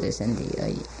护这个身体而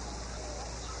已。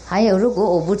还有如果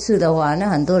我不吃的话，那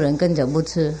很多人跟着不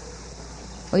吃，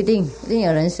一定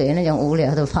有人学那种无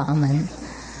聊的法门，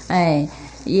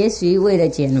也许为了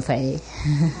减肥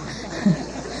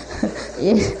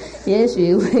也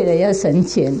许为了要省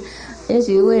钱，也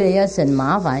许为了要省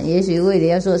麻烦，也许为了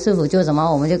要说师父做什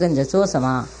么我们就跟着做什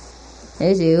么，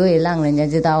也许为了让人家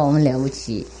知道我们了不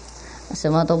起，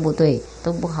什么都不对，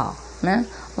都不好。那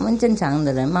我们正常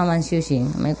的人慢慢修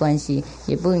行没关系，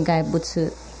也不应该不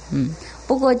吃。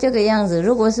不过这个样子，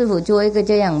如果师父做一个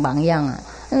这样榜样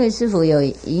因为师父有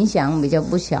影响比较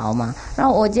不小嘛，然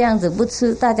后我这样子不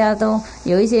吃，大家都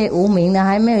有一些无名的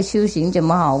还没有修行怎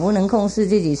么好，不能控制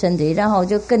自己身体，然后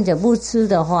就跟着不吃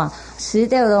的话，死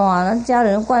掉的话，那家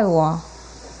人怪我，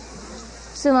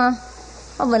是吗？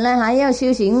我本来还要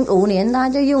修行5年，他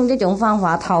就用这种方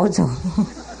法逃走，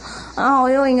然后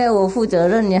又应该我负责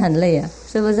任，也很累啊，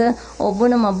是不是？我不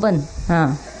那么笨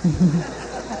啊，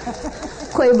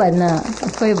亏本了，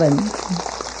亏本。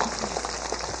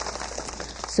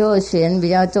所有钱比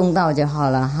较中道就好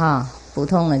了哈，普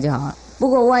通了就好了。不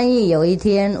过万一有一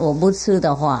天我不吃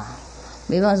的话，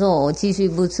比方说我继续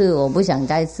不吃，我不想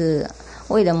再吃，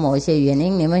为了某些原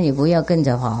因，你们也不要跟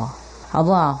着跑，好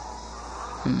不好？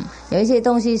有一些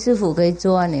东西师父可以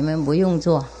做，你们不用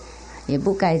做，也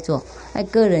不该做。那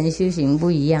个人修行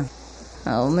不一样，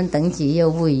我们等级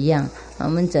又不一样，我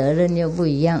们责任又不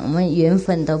一样，我们缘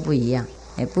分都不一样，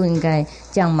也不应该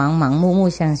这样盲目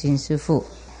相信师父。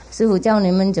师父教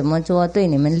你们怎么做，对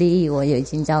你们利益，我已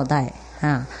经交代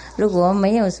啊。如果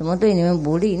没有什么对你们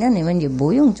不利，那你们也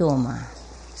不用做嘛，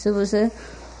是不是？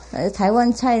台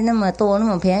湾菜那么多，那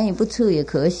么便宜，不吃也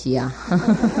可惜啊。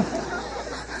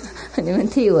你们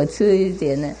替我吃一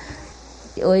点呢，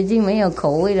我已经没有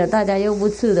口味了，大家又不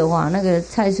吃的话，那个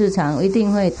菜市场一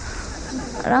定会，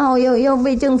然后又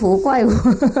被政府怪我，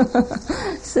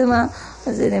是吗？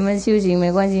但是你们修行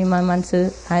没关系，慢慢吃，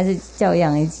还是照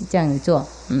样一起这样子做。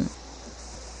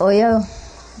我要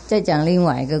再讲另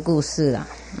外一个故事了。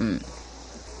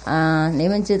你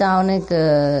们知道那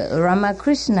个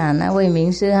Ramakrishna 那位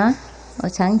名师哈，我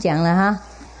常讲了哈，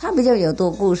他比较有多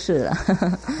故事了。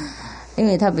因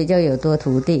为他比较有多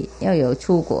徒弟，要有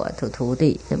出国的徒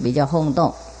弟就比较轰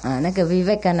动啊。那个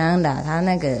Vivekananda 他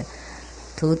那个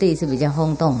徒弟是比较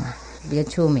轰动啊，比较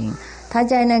出名。他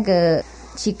在那个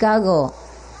Chicago，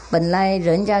 本来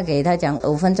人家给他讲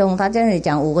5分钟，他在那里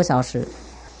讲5个小时，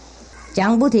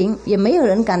讲不停，也没有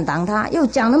人敢挡他，又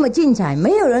讲那么精彩，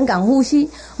没有人敢呼吸，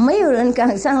没有人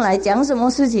敢上来讲什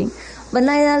么事情。本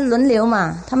来他轮流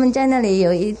嘛，他们在那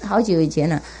里好久以前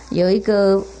了，有一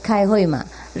个开会嘛，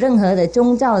任何的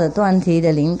宗教的团体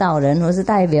的领导人或是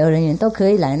代表人员都可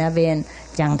以来那边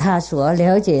讲他所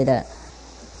了解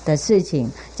的事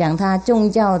情，讲他宗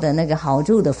教的那个好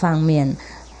处的方面，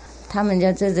他们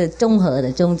叫这综合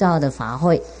的宗教的法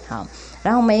会。好，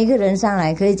然后每一个人上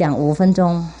来可以讲5分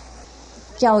钟，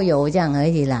交友这样而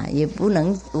已啦，也不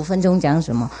能5分钟讲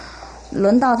什么。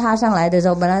轮到他上来的时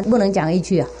候，本来不能讲一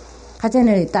句啊，他在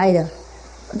那里待着，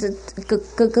这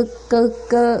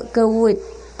各位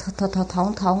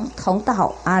同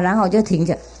道啊，然后就停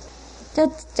着，就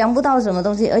讲不到什么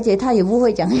东西，而且他也不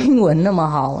会讲英文那么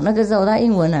好，那个时候他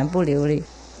英文还不流利，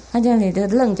他在那里就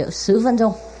愣着10分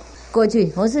钟过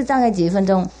去，我是大概几分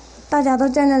钟，大家都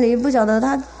在那里不晓得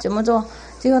他怎么做，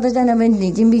结果他在那边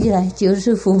眼睛闭起来，九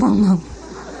师傅帮忙。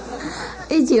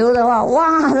一求的话，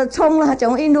哇，他冲了，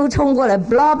从印度冲过来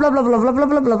，blah blah blah blah blah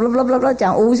blah blah blah blah blah，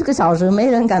 讲50个小时，没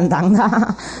人敢挡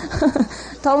他，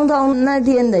通通那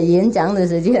天的演讲的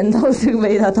时间都是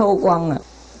被他偷光了。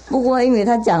不过因为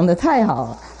他讲的太好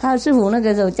了，他的师父那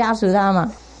个时候加持他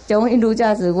嘛，从印度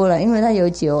加持过来，因为他有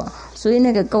求，所以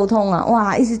那个沟通啊，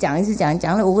哇，一直讲，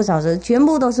讲了5个小时，全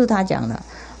部都是他讲的。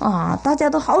啊，大家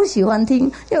都好喜欢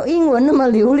听，又英文那么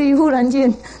流利，忽然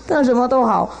间到什么都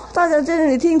好，大家在那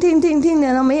里听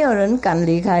的，没有人敢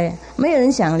离开，没有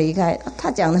人想离开。他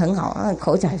讲得很好，他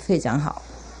口才非常好，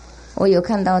我有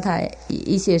看到他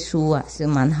一些书啊，是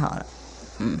蛮好的。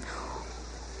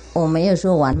我没有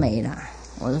说完美啦，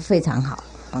我说非常好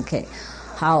 ，OK，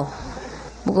 好，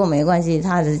不过没关系，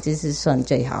他的就是算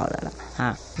最好的了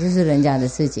啊，这是人家的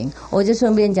事情，我就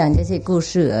顺便讲这些故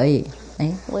事而已。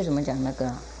为什么讲那个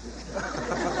啊？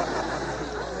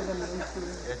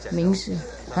名师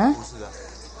啊？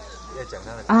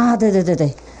啊，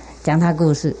对，讲他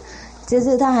故事，就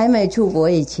是他还没出国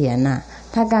以前呐，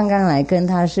他刚刚来跟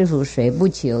他师父学不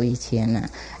久以前呐，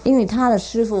因为他的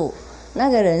师父那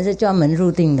个人是专门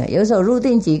入定的，有时候入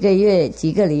定几个月、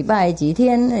几个礼拜、几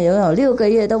天，有时候6个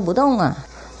月都不动啊，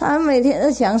他每天都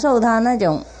享受他那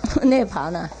种涅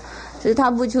槃啊，所以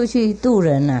他不出去度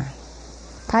人啊。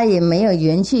他也没有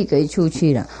元气可以出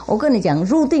去了。我跟你讲，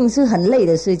入定是很累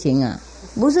的事情啊，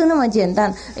不是那么简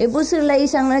单，也不是累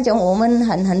像那种我们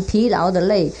很疲劳的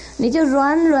累，你就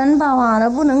软巴巴的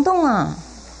不能动啊，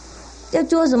要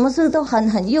做什么事都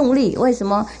很用力。为什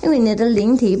么？因为你的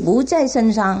灵体不在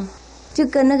身上，就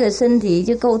跟那个身体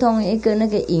就沟通一个那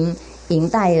个引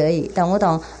带而已，懂不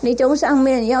懂？你从上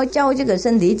面要教这个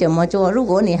身体怎么做，如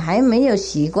果你还没有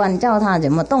习惯教他怎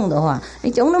么动的话，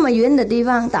你从那么远的地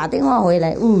方打电话回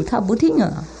来，他不听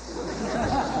啊。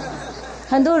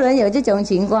很多人有这种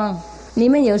情况，你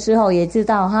们有时候也知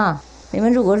道哈。你们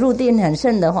如果入定很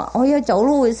深的话，要走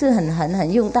路也是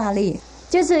很用大力，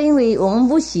就是因为我们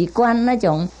不习惯那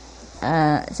种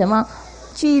什么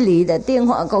距离的电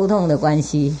话沟通的关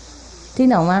系，听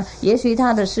懂吗？也许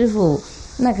他的师父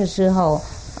那个时候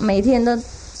每天都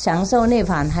享受涅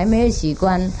槃，还没有习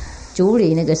惯处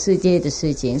理那个世界的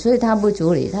事情，所以他不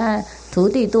处理。他徒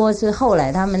弟多是后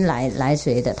来他们来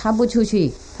学的，他不出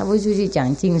去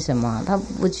讲经什么，他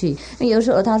不去。因为有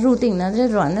时候他入定了，就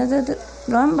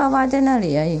软巴巴在那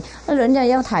里而已，那人家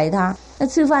要抬他，那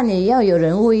吃饭也要有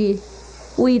人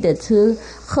喂的吃，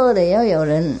喝的也要有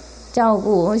人照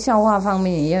顾，消化方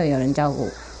面也要有人照顾，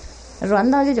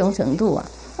软到这种程度啊！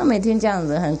他每天这样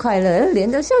子很快乐，脸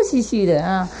都笑嘻嘻的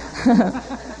啊。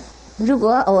如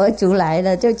果偶尔出来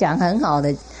了，就讲很好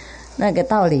的那个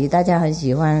道理，大家很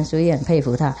喜欢，所以很佩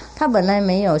服他。他本来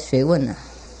没有学问啊，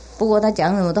不过他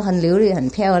讲什么都很流利、很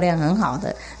漂亮、很好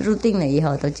的。入定了以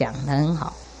后都讲得很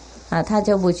好啊，他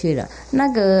就不去了。那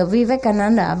个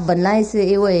Vivekananda 本来是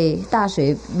一位大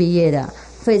学毕业的，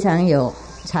非常有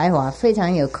才华，非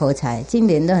常有口才，经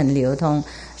典都很流通。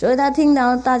所以他听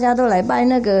到大家都来拜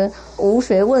那个无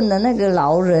学问的那个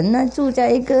老人呢，住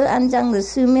在一个肮脏的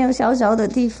寺庙小小的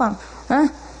地方啊，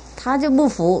他就不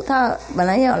服，他本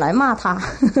来要来骂他，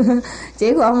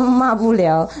结果骂不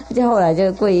了，就后来就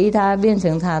皈依他，变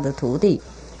成他的徒弟。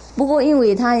不过因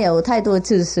为他有太多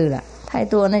知识了，太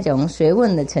多那种学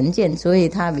问的成见，所以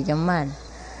他比较慢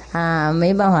啊，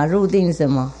没办法入定什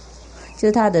么。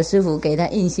就他的师父给他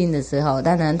印心的时候，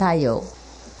当然他有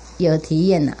体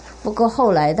验了。不过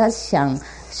后来他想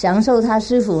享受他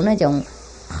师父那种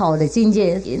好的境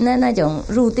界，那种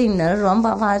入定的软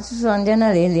巴巴双在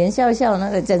那里脸笑笑，那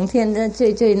个整天的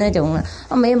醉那种了，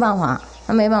他没办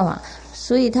法，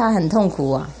所以他很痛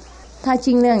苦啊。他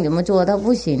尽量怎么做都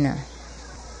不行啊。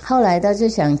后来他就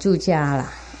想住家了，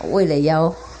为了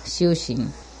要修行，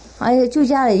而且住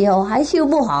家了以后还修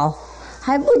不好，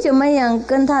还不怎么样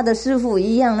跟他的师父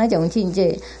一样那种境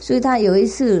界，所以他有一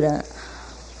次了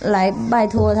来拜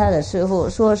托他的师父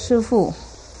说：“师父，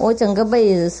我整个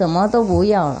辈子什么都不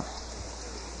要了，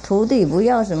徒弟不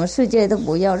要，什么世界都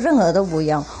不要，任何都不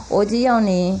要，我只要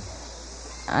你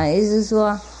意思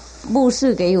说布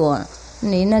施给我，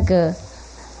你那个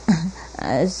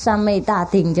三昧大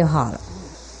定就好了，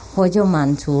我就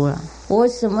满足了。我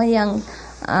怎么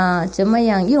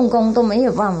样用功都没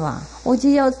有办法，我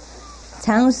只要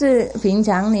尝试平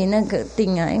常你那个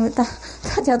定啊，因为大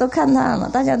家都看他嘛，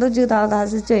大家都知道他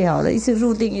是最好的，一次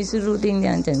入定这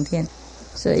样整天，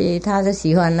所以他就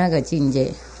喜欢那个境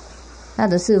界。他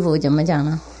的师父怎么讲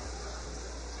呢？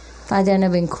他在那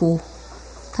边哭，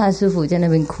他的师父在那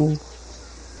边哭，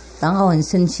然后很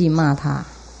生气骂他。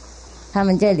他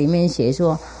们在里面写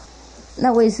说，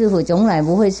那位师父从来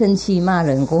不会生气骂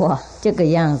人过这个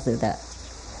样子的，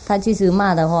他即使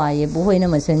骂的话也不会那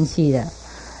么生气的。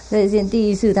这是第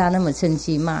一次他那么生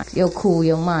气骂，又哭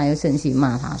又骂又生气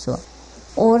骂他说：“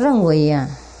我认为啊，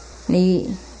你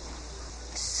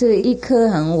是一棵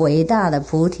很伟大的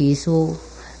菩提树，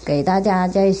给大家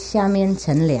在下面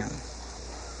乘凉。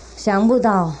想不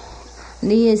到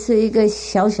你也是一个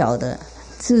小小的、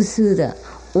自私的、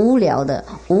无聊的、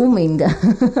无名的，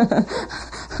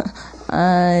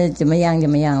怎么样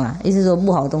了？意思说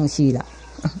不好东西了，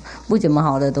不怎么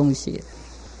好的东西。”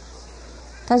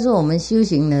他说我们修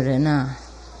行的人啊，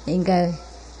应该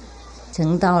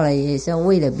成道了也是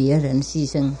为了别人牺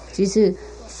牲，就是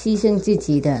牺牲自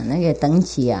己的那个等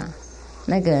级啊，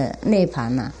那个涅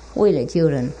槃啊，为了救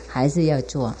人还是要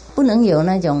做，不能有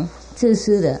那种自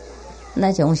私的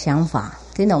那种想法，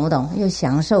听懂不懂？要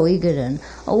享受一个人，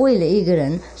为了一个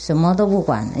人什么都不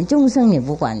管，众生也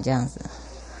不管，这样子。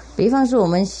比方说我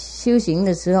们修行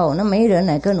的时候，那没人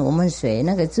来跟我们学，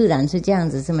那个自然是这样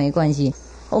子，是没关系。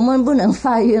我们不能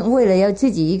发愿为了要自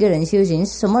己一个人修行，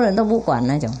什么人都不管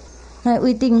那种，那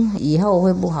一定以后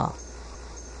会不好。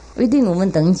一定我们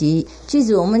等级，即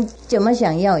使我们怎么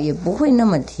想要，也不会那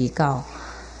么提高。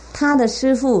他的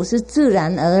师父是自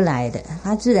然而来的，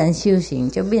他自然修行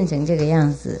就变成这个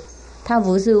样子。他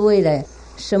不是为了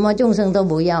什么众生都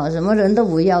不要，什么人都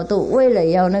不要，都为了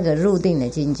要那个入定的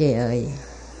境界而已。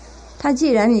他既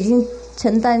然已经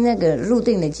承担那个入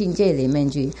定的境界里面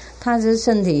去，他的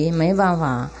身体没办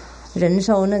法忍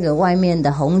受那个外面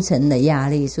的红尘的压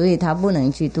力，所以他不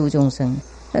能去度众生。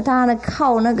那他呢，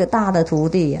靠那个大的徒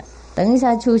弟啊，等一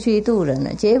下出去度人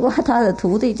了，结果他的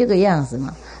徒弟这个样子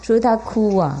嘛，所以他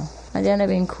哭啊，他在那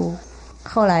边哭。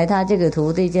后来他这个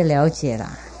徒弟就了解了，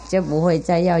就不会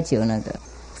再要求那个，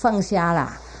放下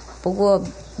了，不过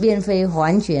并非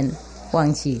完全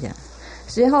忘记的。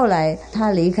所以后来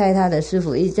他离开他的师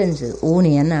父一阵子5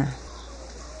年呐，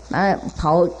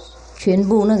跑全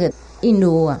部那个印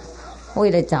度啊，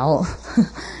为了找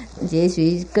也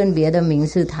许跟别的名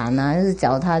士谈啊，是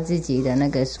找他自己的那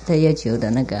个他要求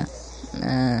的那个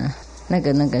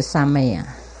那个三昧啊。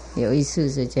有一次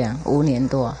是这样，5年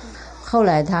多，后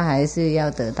来他还是要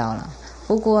得到了，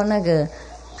不过那个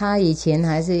他以前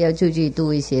还是要出去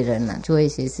度一些人啊，做一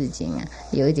些事情啊，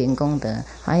有一点功德，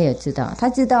他也知道，他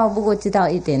知道，不过知道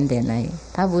一点点而已，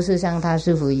他不是像他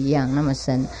师父一样那么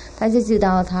深，他就知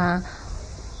道他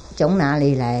从哪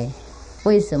里来，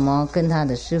为什么跟他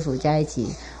的师父在一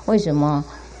起，为什么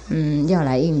要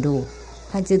来印度，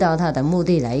他知道他的目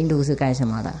的来印度是干什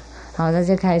么的，好，他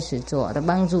就开始做，他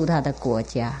帮助他的国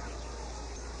家，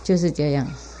就是这样。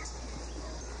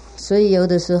所以有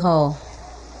的时候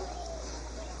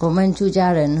我们出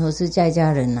家人或是在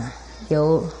家人啊，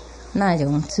有那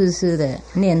种自私的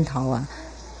念头啊，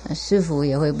师父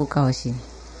也会不高兴。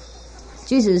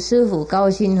即使师父高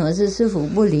兴，或是师父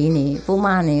不理你、不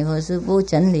骂你，或是不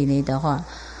整理你的话，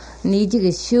你这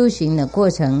个修行的过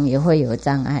程也会有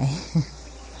障碍，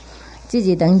自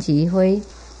己等级会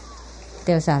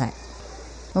掉下来。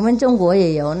我们中国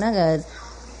也有那个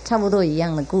差不多一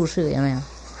样的故事，有没有？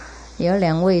有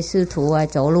2位师徒啊，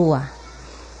走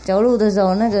路的时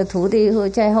候，那个徒弟会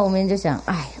在后面就想，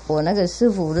哎，我那个师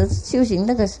父的修行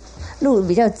那个路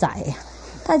比较窄呀，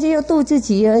他就要度自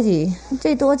己而已，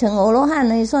最多成阿罗汉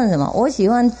那算什么？我喜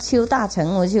欢修大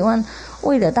成，我喜欢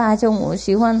为了大众，我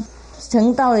喜欢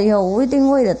成道了以后，我一定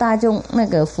为了大众那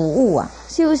个服务啊，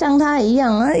就像他一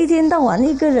样啊，一天到晚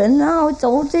一个人，然后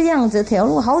走这样子条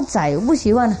路好窄，我不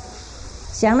喜欢，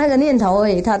想那个念头而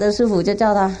已。他的师父就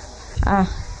叫他啊，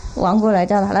往过来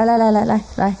叫他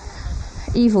来，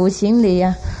衣服行李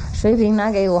啊，水瓶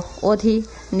拿给我，我提，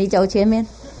你走前面，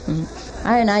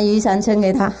还有拿雨伞撑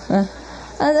给他，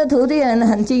那徒弟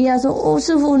很惊讶说，哦，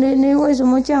师父你为什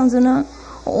么这样子呢？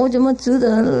我怎么值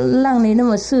得让你那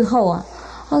么伺候啊？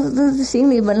这行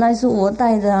李本来是我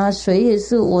带的啊，水也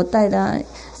是我带的啊，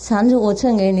伞是我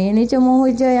撑给你，你怎么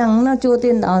会这样？那做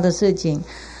颠倒的事情。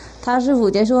他师父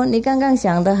就说，你刚刚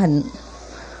想得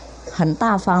很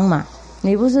大方嘛，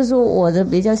你不是说我的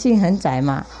比较心很窄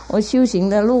嘛，我修行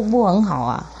的路不很好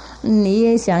啊，你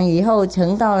也想以后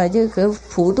成道了就可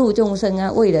普度众生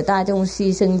啊，为了大众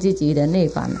牺牲自己的内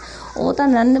涵，我当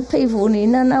然佩服你，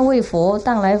那位佛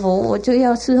当来佛，我就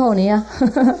要伺候你啊。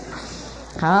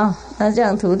好，那这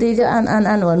样徒弟就安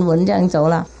稳这样走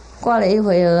了。过了一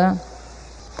会儿啊，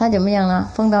他怎么样了？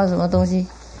碰到什么东西？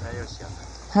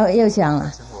他又想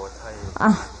了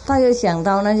啊，他就想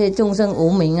到那些众生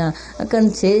无明啊，跟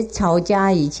谁吵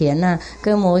架以前啊，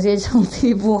跟某些兄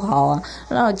弟不好啊，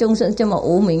然后众生这么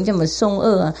无明，这么凶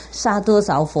恶啊，杀多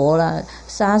少佛了，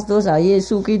杀多少耶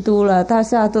稣基督了，他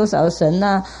杀多少神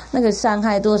啊，那个伤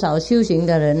害多少修行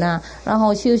的人啊，然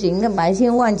后修行的百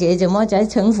千万劫怎么才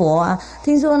成佛啊？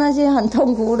听说那些很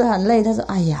痛苦的很累，他说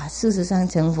哎呀，事实上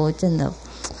成佛真的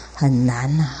很难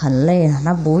啊，很累啊，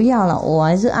那不要了，我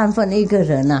还是安分一个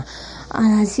人啊，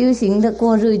修行的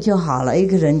过日就好了，一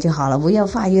个人就好了，不要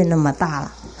发愿那么大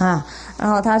了啊。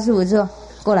然后他师父说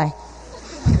过来，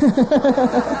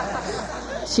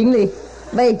行李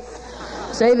背，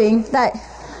水瓶带，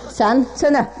伞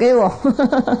撑的给我。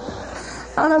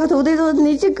然后那个徒弟说，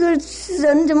你这个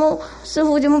人怎么，师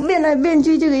父怎么变来变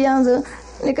去这个样子？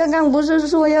你刚刚不是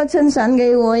说要撑伞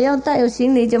给我，要带有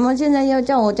行李，怎么现在要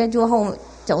叫我再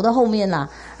走到后面啦？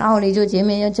然后你就前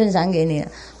面要撑伞给你。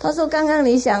他说刚刚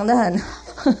你想得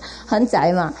很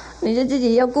窄嘛，你就自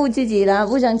己要顾自己啦，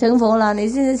不想成佛啦，你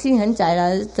现在心很窄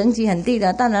了，等级很低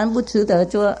了，当然不值得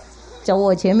走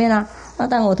我前面啦，那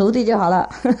当我徒弟就好了，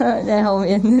在后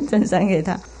面撑伞给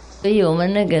他。所以我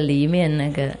们那个里面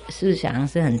那个思想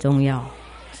是很重要，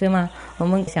是吗？我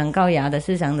们想高雅的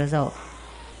思想的时候，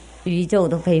宇宙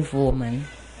都佩服我们，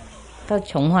都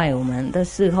宠坏我们，都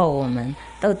伺候我们，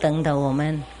都等着我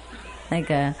们那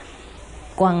个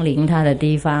光临他的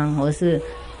地方，或是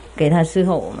给他伺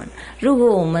候我们。如果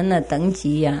我们的等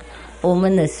级啊，我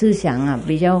们的思想啊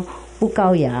比较不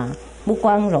高雅、不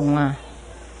光荣啊，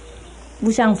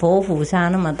不像佛菩萨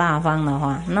那么大方的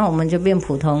话，那我们就变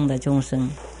普通的众生。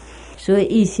所以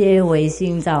一些唯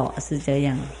心造是这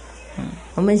样。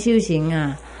我们修行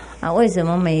啊，为什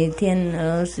么每天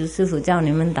师父叫你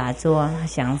们打坐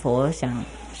想佛想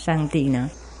上帝呢？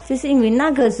就是因为那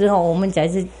个时候我们才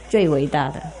是最伟大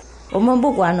的。我们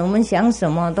不管我们想什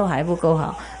么都还不够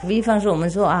好。比方说我们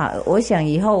说啊，我想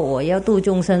以后我要度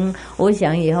众生，我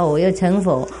想以后我要成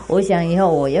佛，我想以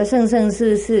后我要生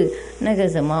世那个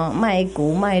什么卖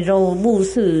骨卖肉布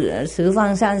施十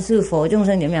方三世佛众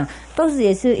生怎么样，都是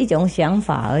也是一种想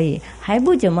法而已，还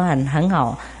不怎么很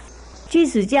好。即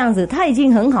使这样子，他已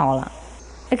经很好了，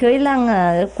可以让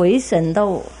鬼神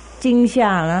都惊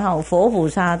吓，然后佛菩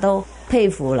萨都佩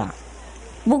服了。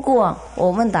不过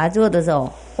我们打坐的时候，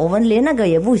我们连那个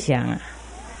也不想啊，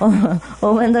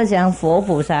我们都想佛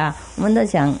菩萨，我们都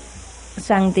想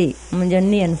上帝，我们就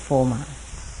念佛嘛，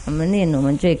我们念我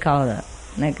们最高的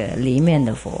那个里面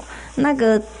的佛，那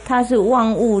个他是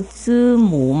万物之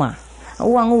母嘛，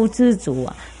万物之主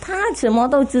啊，他什么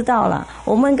都知道了。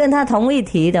我们跟他同一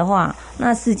体的话，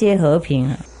那世界和平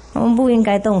啊，我们不应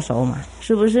该动手嘛，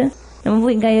是不是？我们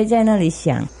不应该要在那里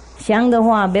想的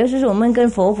话，表示说我们跟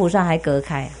佛菩萨还隔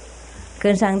开，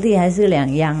跟上帝还是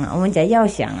两样啊。我们只要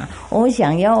想啊，我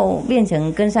想要变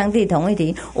成跟上帝同一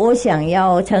体，我想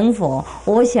要成佛，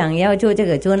我想要做这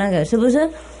个做那个，是不是？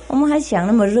我们还想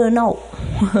那么热闹。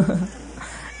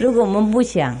如果我们不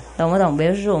想，懂不懂？比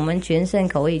如说我们全身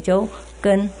口意就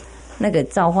跟那个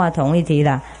造化同一体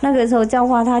了，那个时候造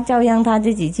化他照样他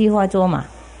自己计划做嘛，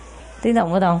听懂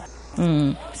不懂？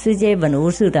世界本无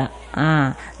事的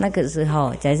啊，那个时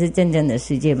候才是真正的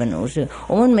世界本无事。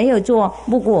我们没有做，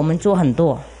不过我们做很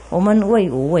多，我们为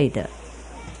无为的，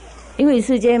因为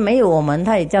世界没有我们，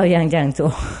他也照样这样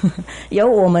做。有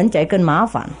我们才更麻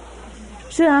烦。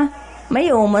是啊，没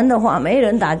有我们的话，没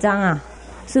人打仗啊，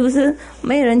是不是？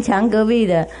没人抢隔壁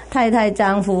的太太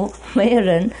丈夫，没有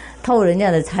人偷人家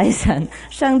的财产，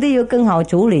上帝又更好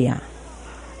处理啊。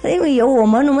因为有我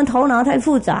们头脑太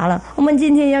复杂了，我们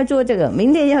今天要做这个，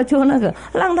明天要做那个，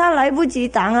让他来不及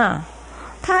挡啊。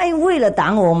他为了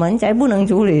挡我们，才不能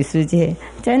处理世界，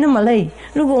才那么累。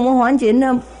如果我们完全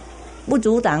的不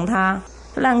阻挡他，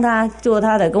让他做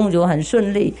他的工作很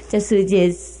顺利，这世界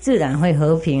自然会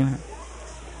和平了。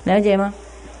了解吗？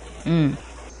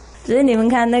所以你们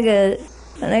看那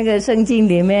个圣经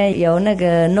里面有那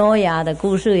个挪亚的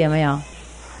故事，有没有？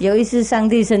有一次上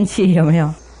帝生气，有没有？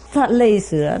他累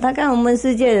死了，他看我们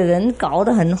世界的人搞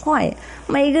得很坏，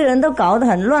每个人都搞得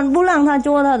很乱，不让他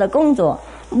做他的工作，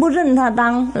不认他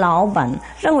当老板，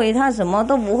认为他什么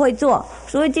都不会做，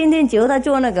所以今天求他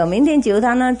做那个，明天求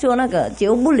他呢做那个，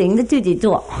求不灵的自己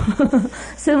做，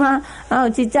是吗？然后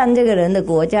去占这个人的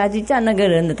国家，去占那个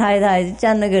人的太太，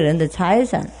占那个人的财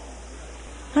产，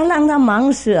他让他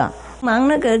忙死啊，忙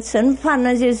那个审判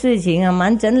那些事情啊，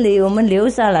忙整理我们留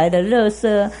下来的垃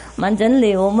圾，忙整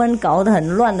理我们搞得很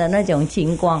乱的那种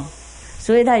情况。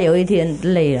所以他有一天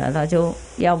累了，他就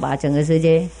要把整个世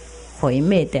界毁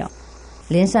灭掉，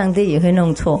连上帝也会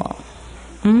弄错。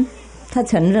他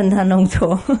承认他弄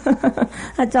错，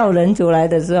他造人出来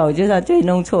的时候就是他最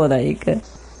弄错的一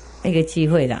个机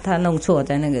会了，他弄错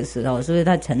在那个时候，所以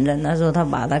他承认，那时候他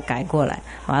把它改过来，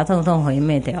把它通通毁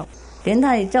灭掉，连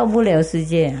他也造不了世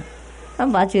界啊，他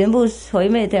把全部毁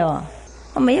灭掉啊，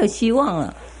他没有希望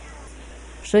了，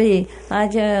所以他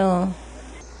就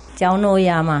教诺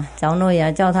亚嘛，教诺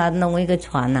亚叫他弄一个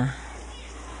船啊，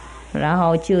然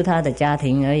后救他的家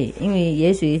庭而已，因为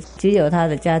也许只有他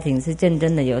的家庭是真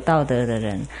正的有道德的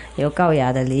人，有高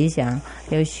雅的理想，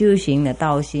有修行的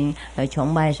道心，有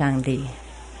崇拜上帝，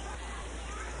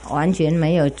完全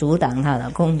没有阻挡他的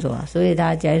工作，所以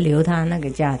他才留他那个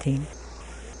家庭，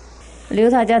留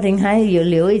他家庭还有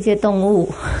留一些动物，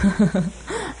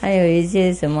还有一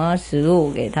些什么食物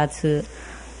给他吃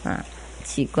啊，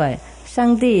奇怪，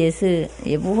上帝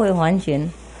也不会完全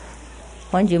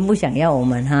不想要我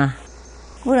们哈，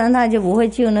不然他就不会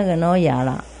救那个挪亚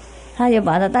了，他就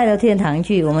把他带到天堂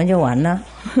去，我们就完了。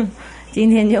今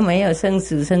天就没有生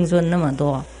子生孙那么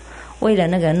多，为了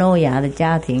那个挪亚的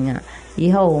家庭啊，以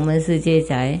后我们世界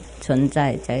才存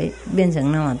在，才变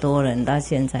成那么多人到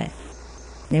现在。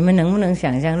你们能不能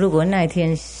想象，如果那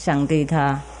天上帝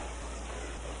他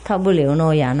不留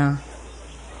挪亚呢？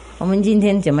我们今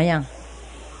天怎么样？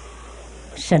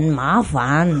省麻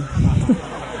烦。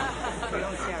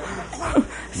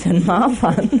省麻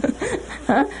烦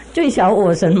啊！最少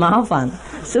我省麻烦，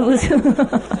是不是？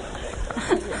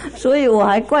所以我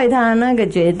还怪他那个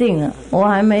决定啊，我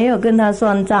还没有跟他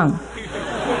算账。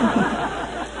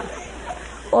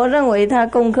我认为他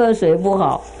功课学不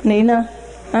好，你呢？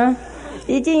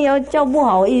已经有叫不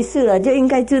好意思了，就应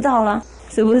该知道了，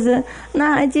是不是？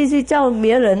那还继续叫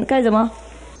别人干什么？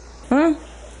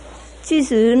其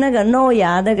实那个诺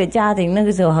亚那个家庭那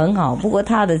个时候很好，不过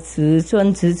他的子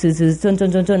孙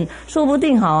说不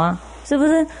定好啊，是不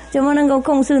是？怎么能够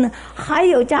控制呢？还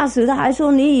有加持，他还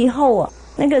说你以后啊，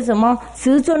那个什么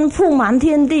子孙铺满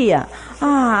天地啊，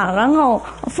然后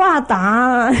发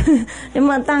达，那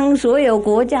么当所有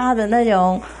国家的那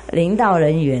种领导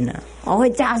人员啊，我会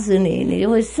加持你，你就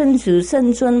会生子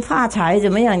生孙发财，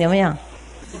怎么样？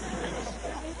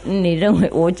你认为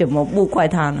我怎么不怪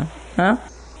他呢？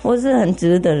我是很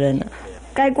直的人，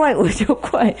该怪我就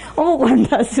怪，我不管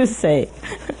他是谁。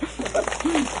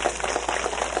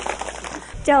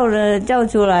叫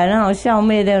出来，然后消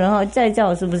灭掉，然后再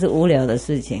叫，是不是无聊的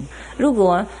事情？如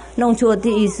果弄错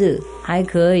第一次还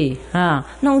可以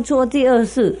弄错第二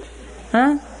次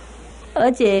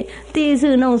而且第一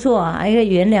次弄错还可以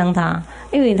原谅他，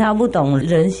因为他不懂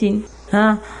人心，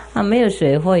没有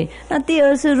学会。那第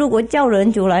二次如果叫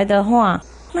人主来的话，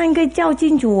那应该叫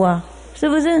清楚啊，是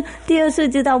不是？第二次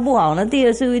知道不好，那第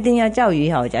二次一定要教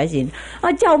育好才行。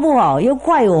叫不好又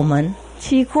怪我们，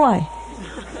奇怪。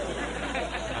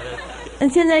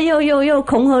现在又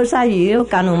恐吓下雨，又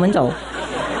赶我们走，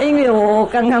因为我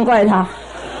刚刚怪他。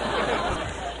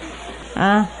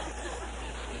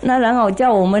那然后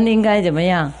叫我们应该怎么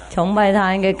样？崇拜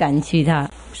他，应该感激他，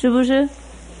是不是？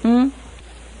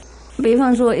比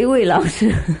方说一位老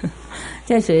师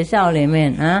在学校里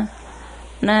面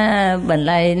那本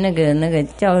来那个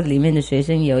教里面的学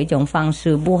生有一种方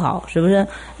式不好，是不是？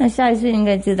那下一次应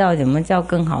该知道怎么教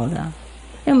更好的。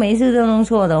要每一次都弄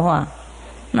错的话，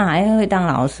那还会当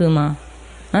老师吗？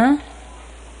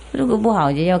如果不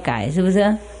好就要改，是不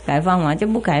是？改方法就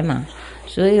不改嘛。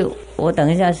所以我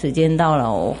等一下时间到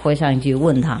了，我会上去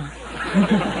问他。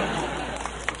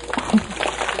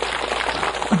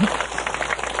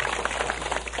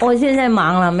我现在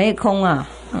忙了，没空啊。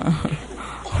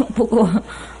不过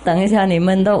等一下你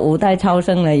们都五代超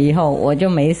生了以后，我就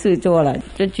没事做了，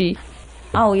就去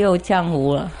遨游江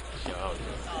湖了。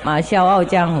笑傲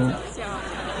江湖。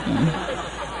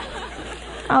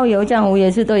遨游江湖也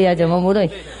是对呀，怎么不对？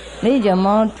你怎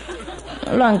么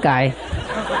乱改？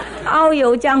遨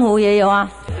游江湖也有啊，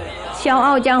笑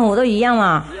傲江湖都一样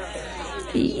嘛，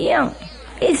一样，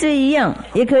意思一样，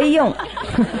也可以用。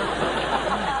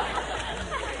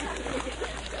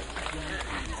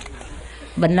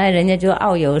本来人家就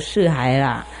遨游四海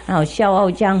啦，然后笑傲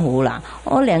江湖啦，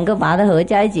我两个把它合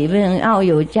在一起变成遨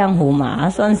游江湖嘛，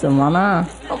算什么呢？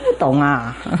我不懂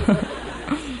啊。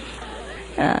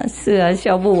是啊，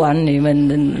笑不完你们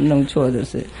弄错的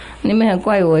事，你们还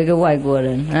怪我一个外国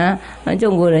人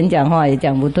中国人讲话也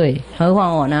讲不对，何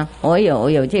况我呢？我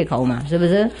有借口嘛，是不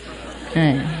是？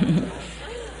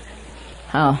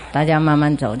好，大家慢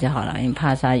慢走就好了，因为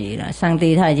怕下雨了。上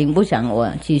帝他已经不想我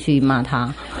继续骂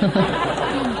他，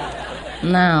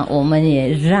那我们也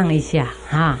让一下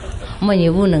我们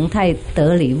也不能太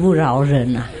得理不饶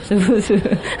人啊，是不是？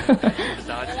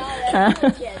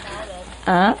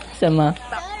什么？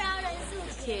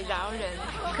且饶人，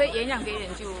可以原谅别人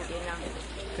就原谅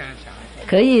别人。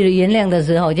可以原谅的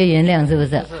时候就原谅，是不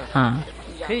是？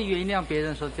可以原谅别人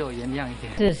的时候就原谅一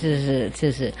点。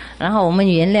是。然后我们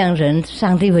原谅人，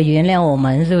上帝会原谅我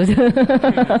们，是不是？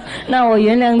那我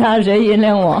原谅他，谁原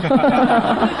谅我？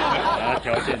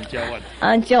条件交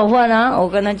换。交换啊！我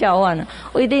跟他交换了，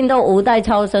我一定都五代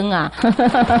超生啊！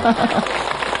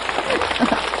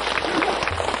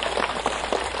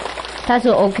他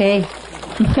说 OK。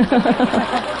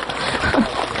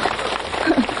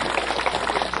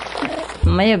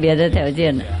没有别的条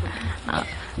件了，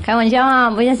开玩笑啊，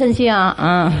不要生气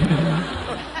啊，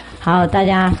好，大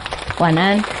家晚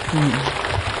安，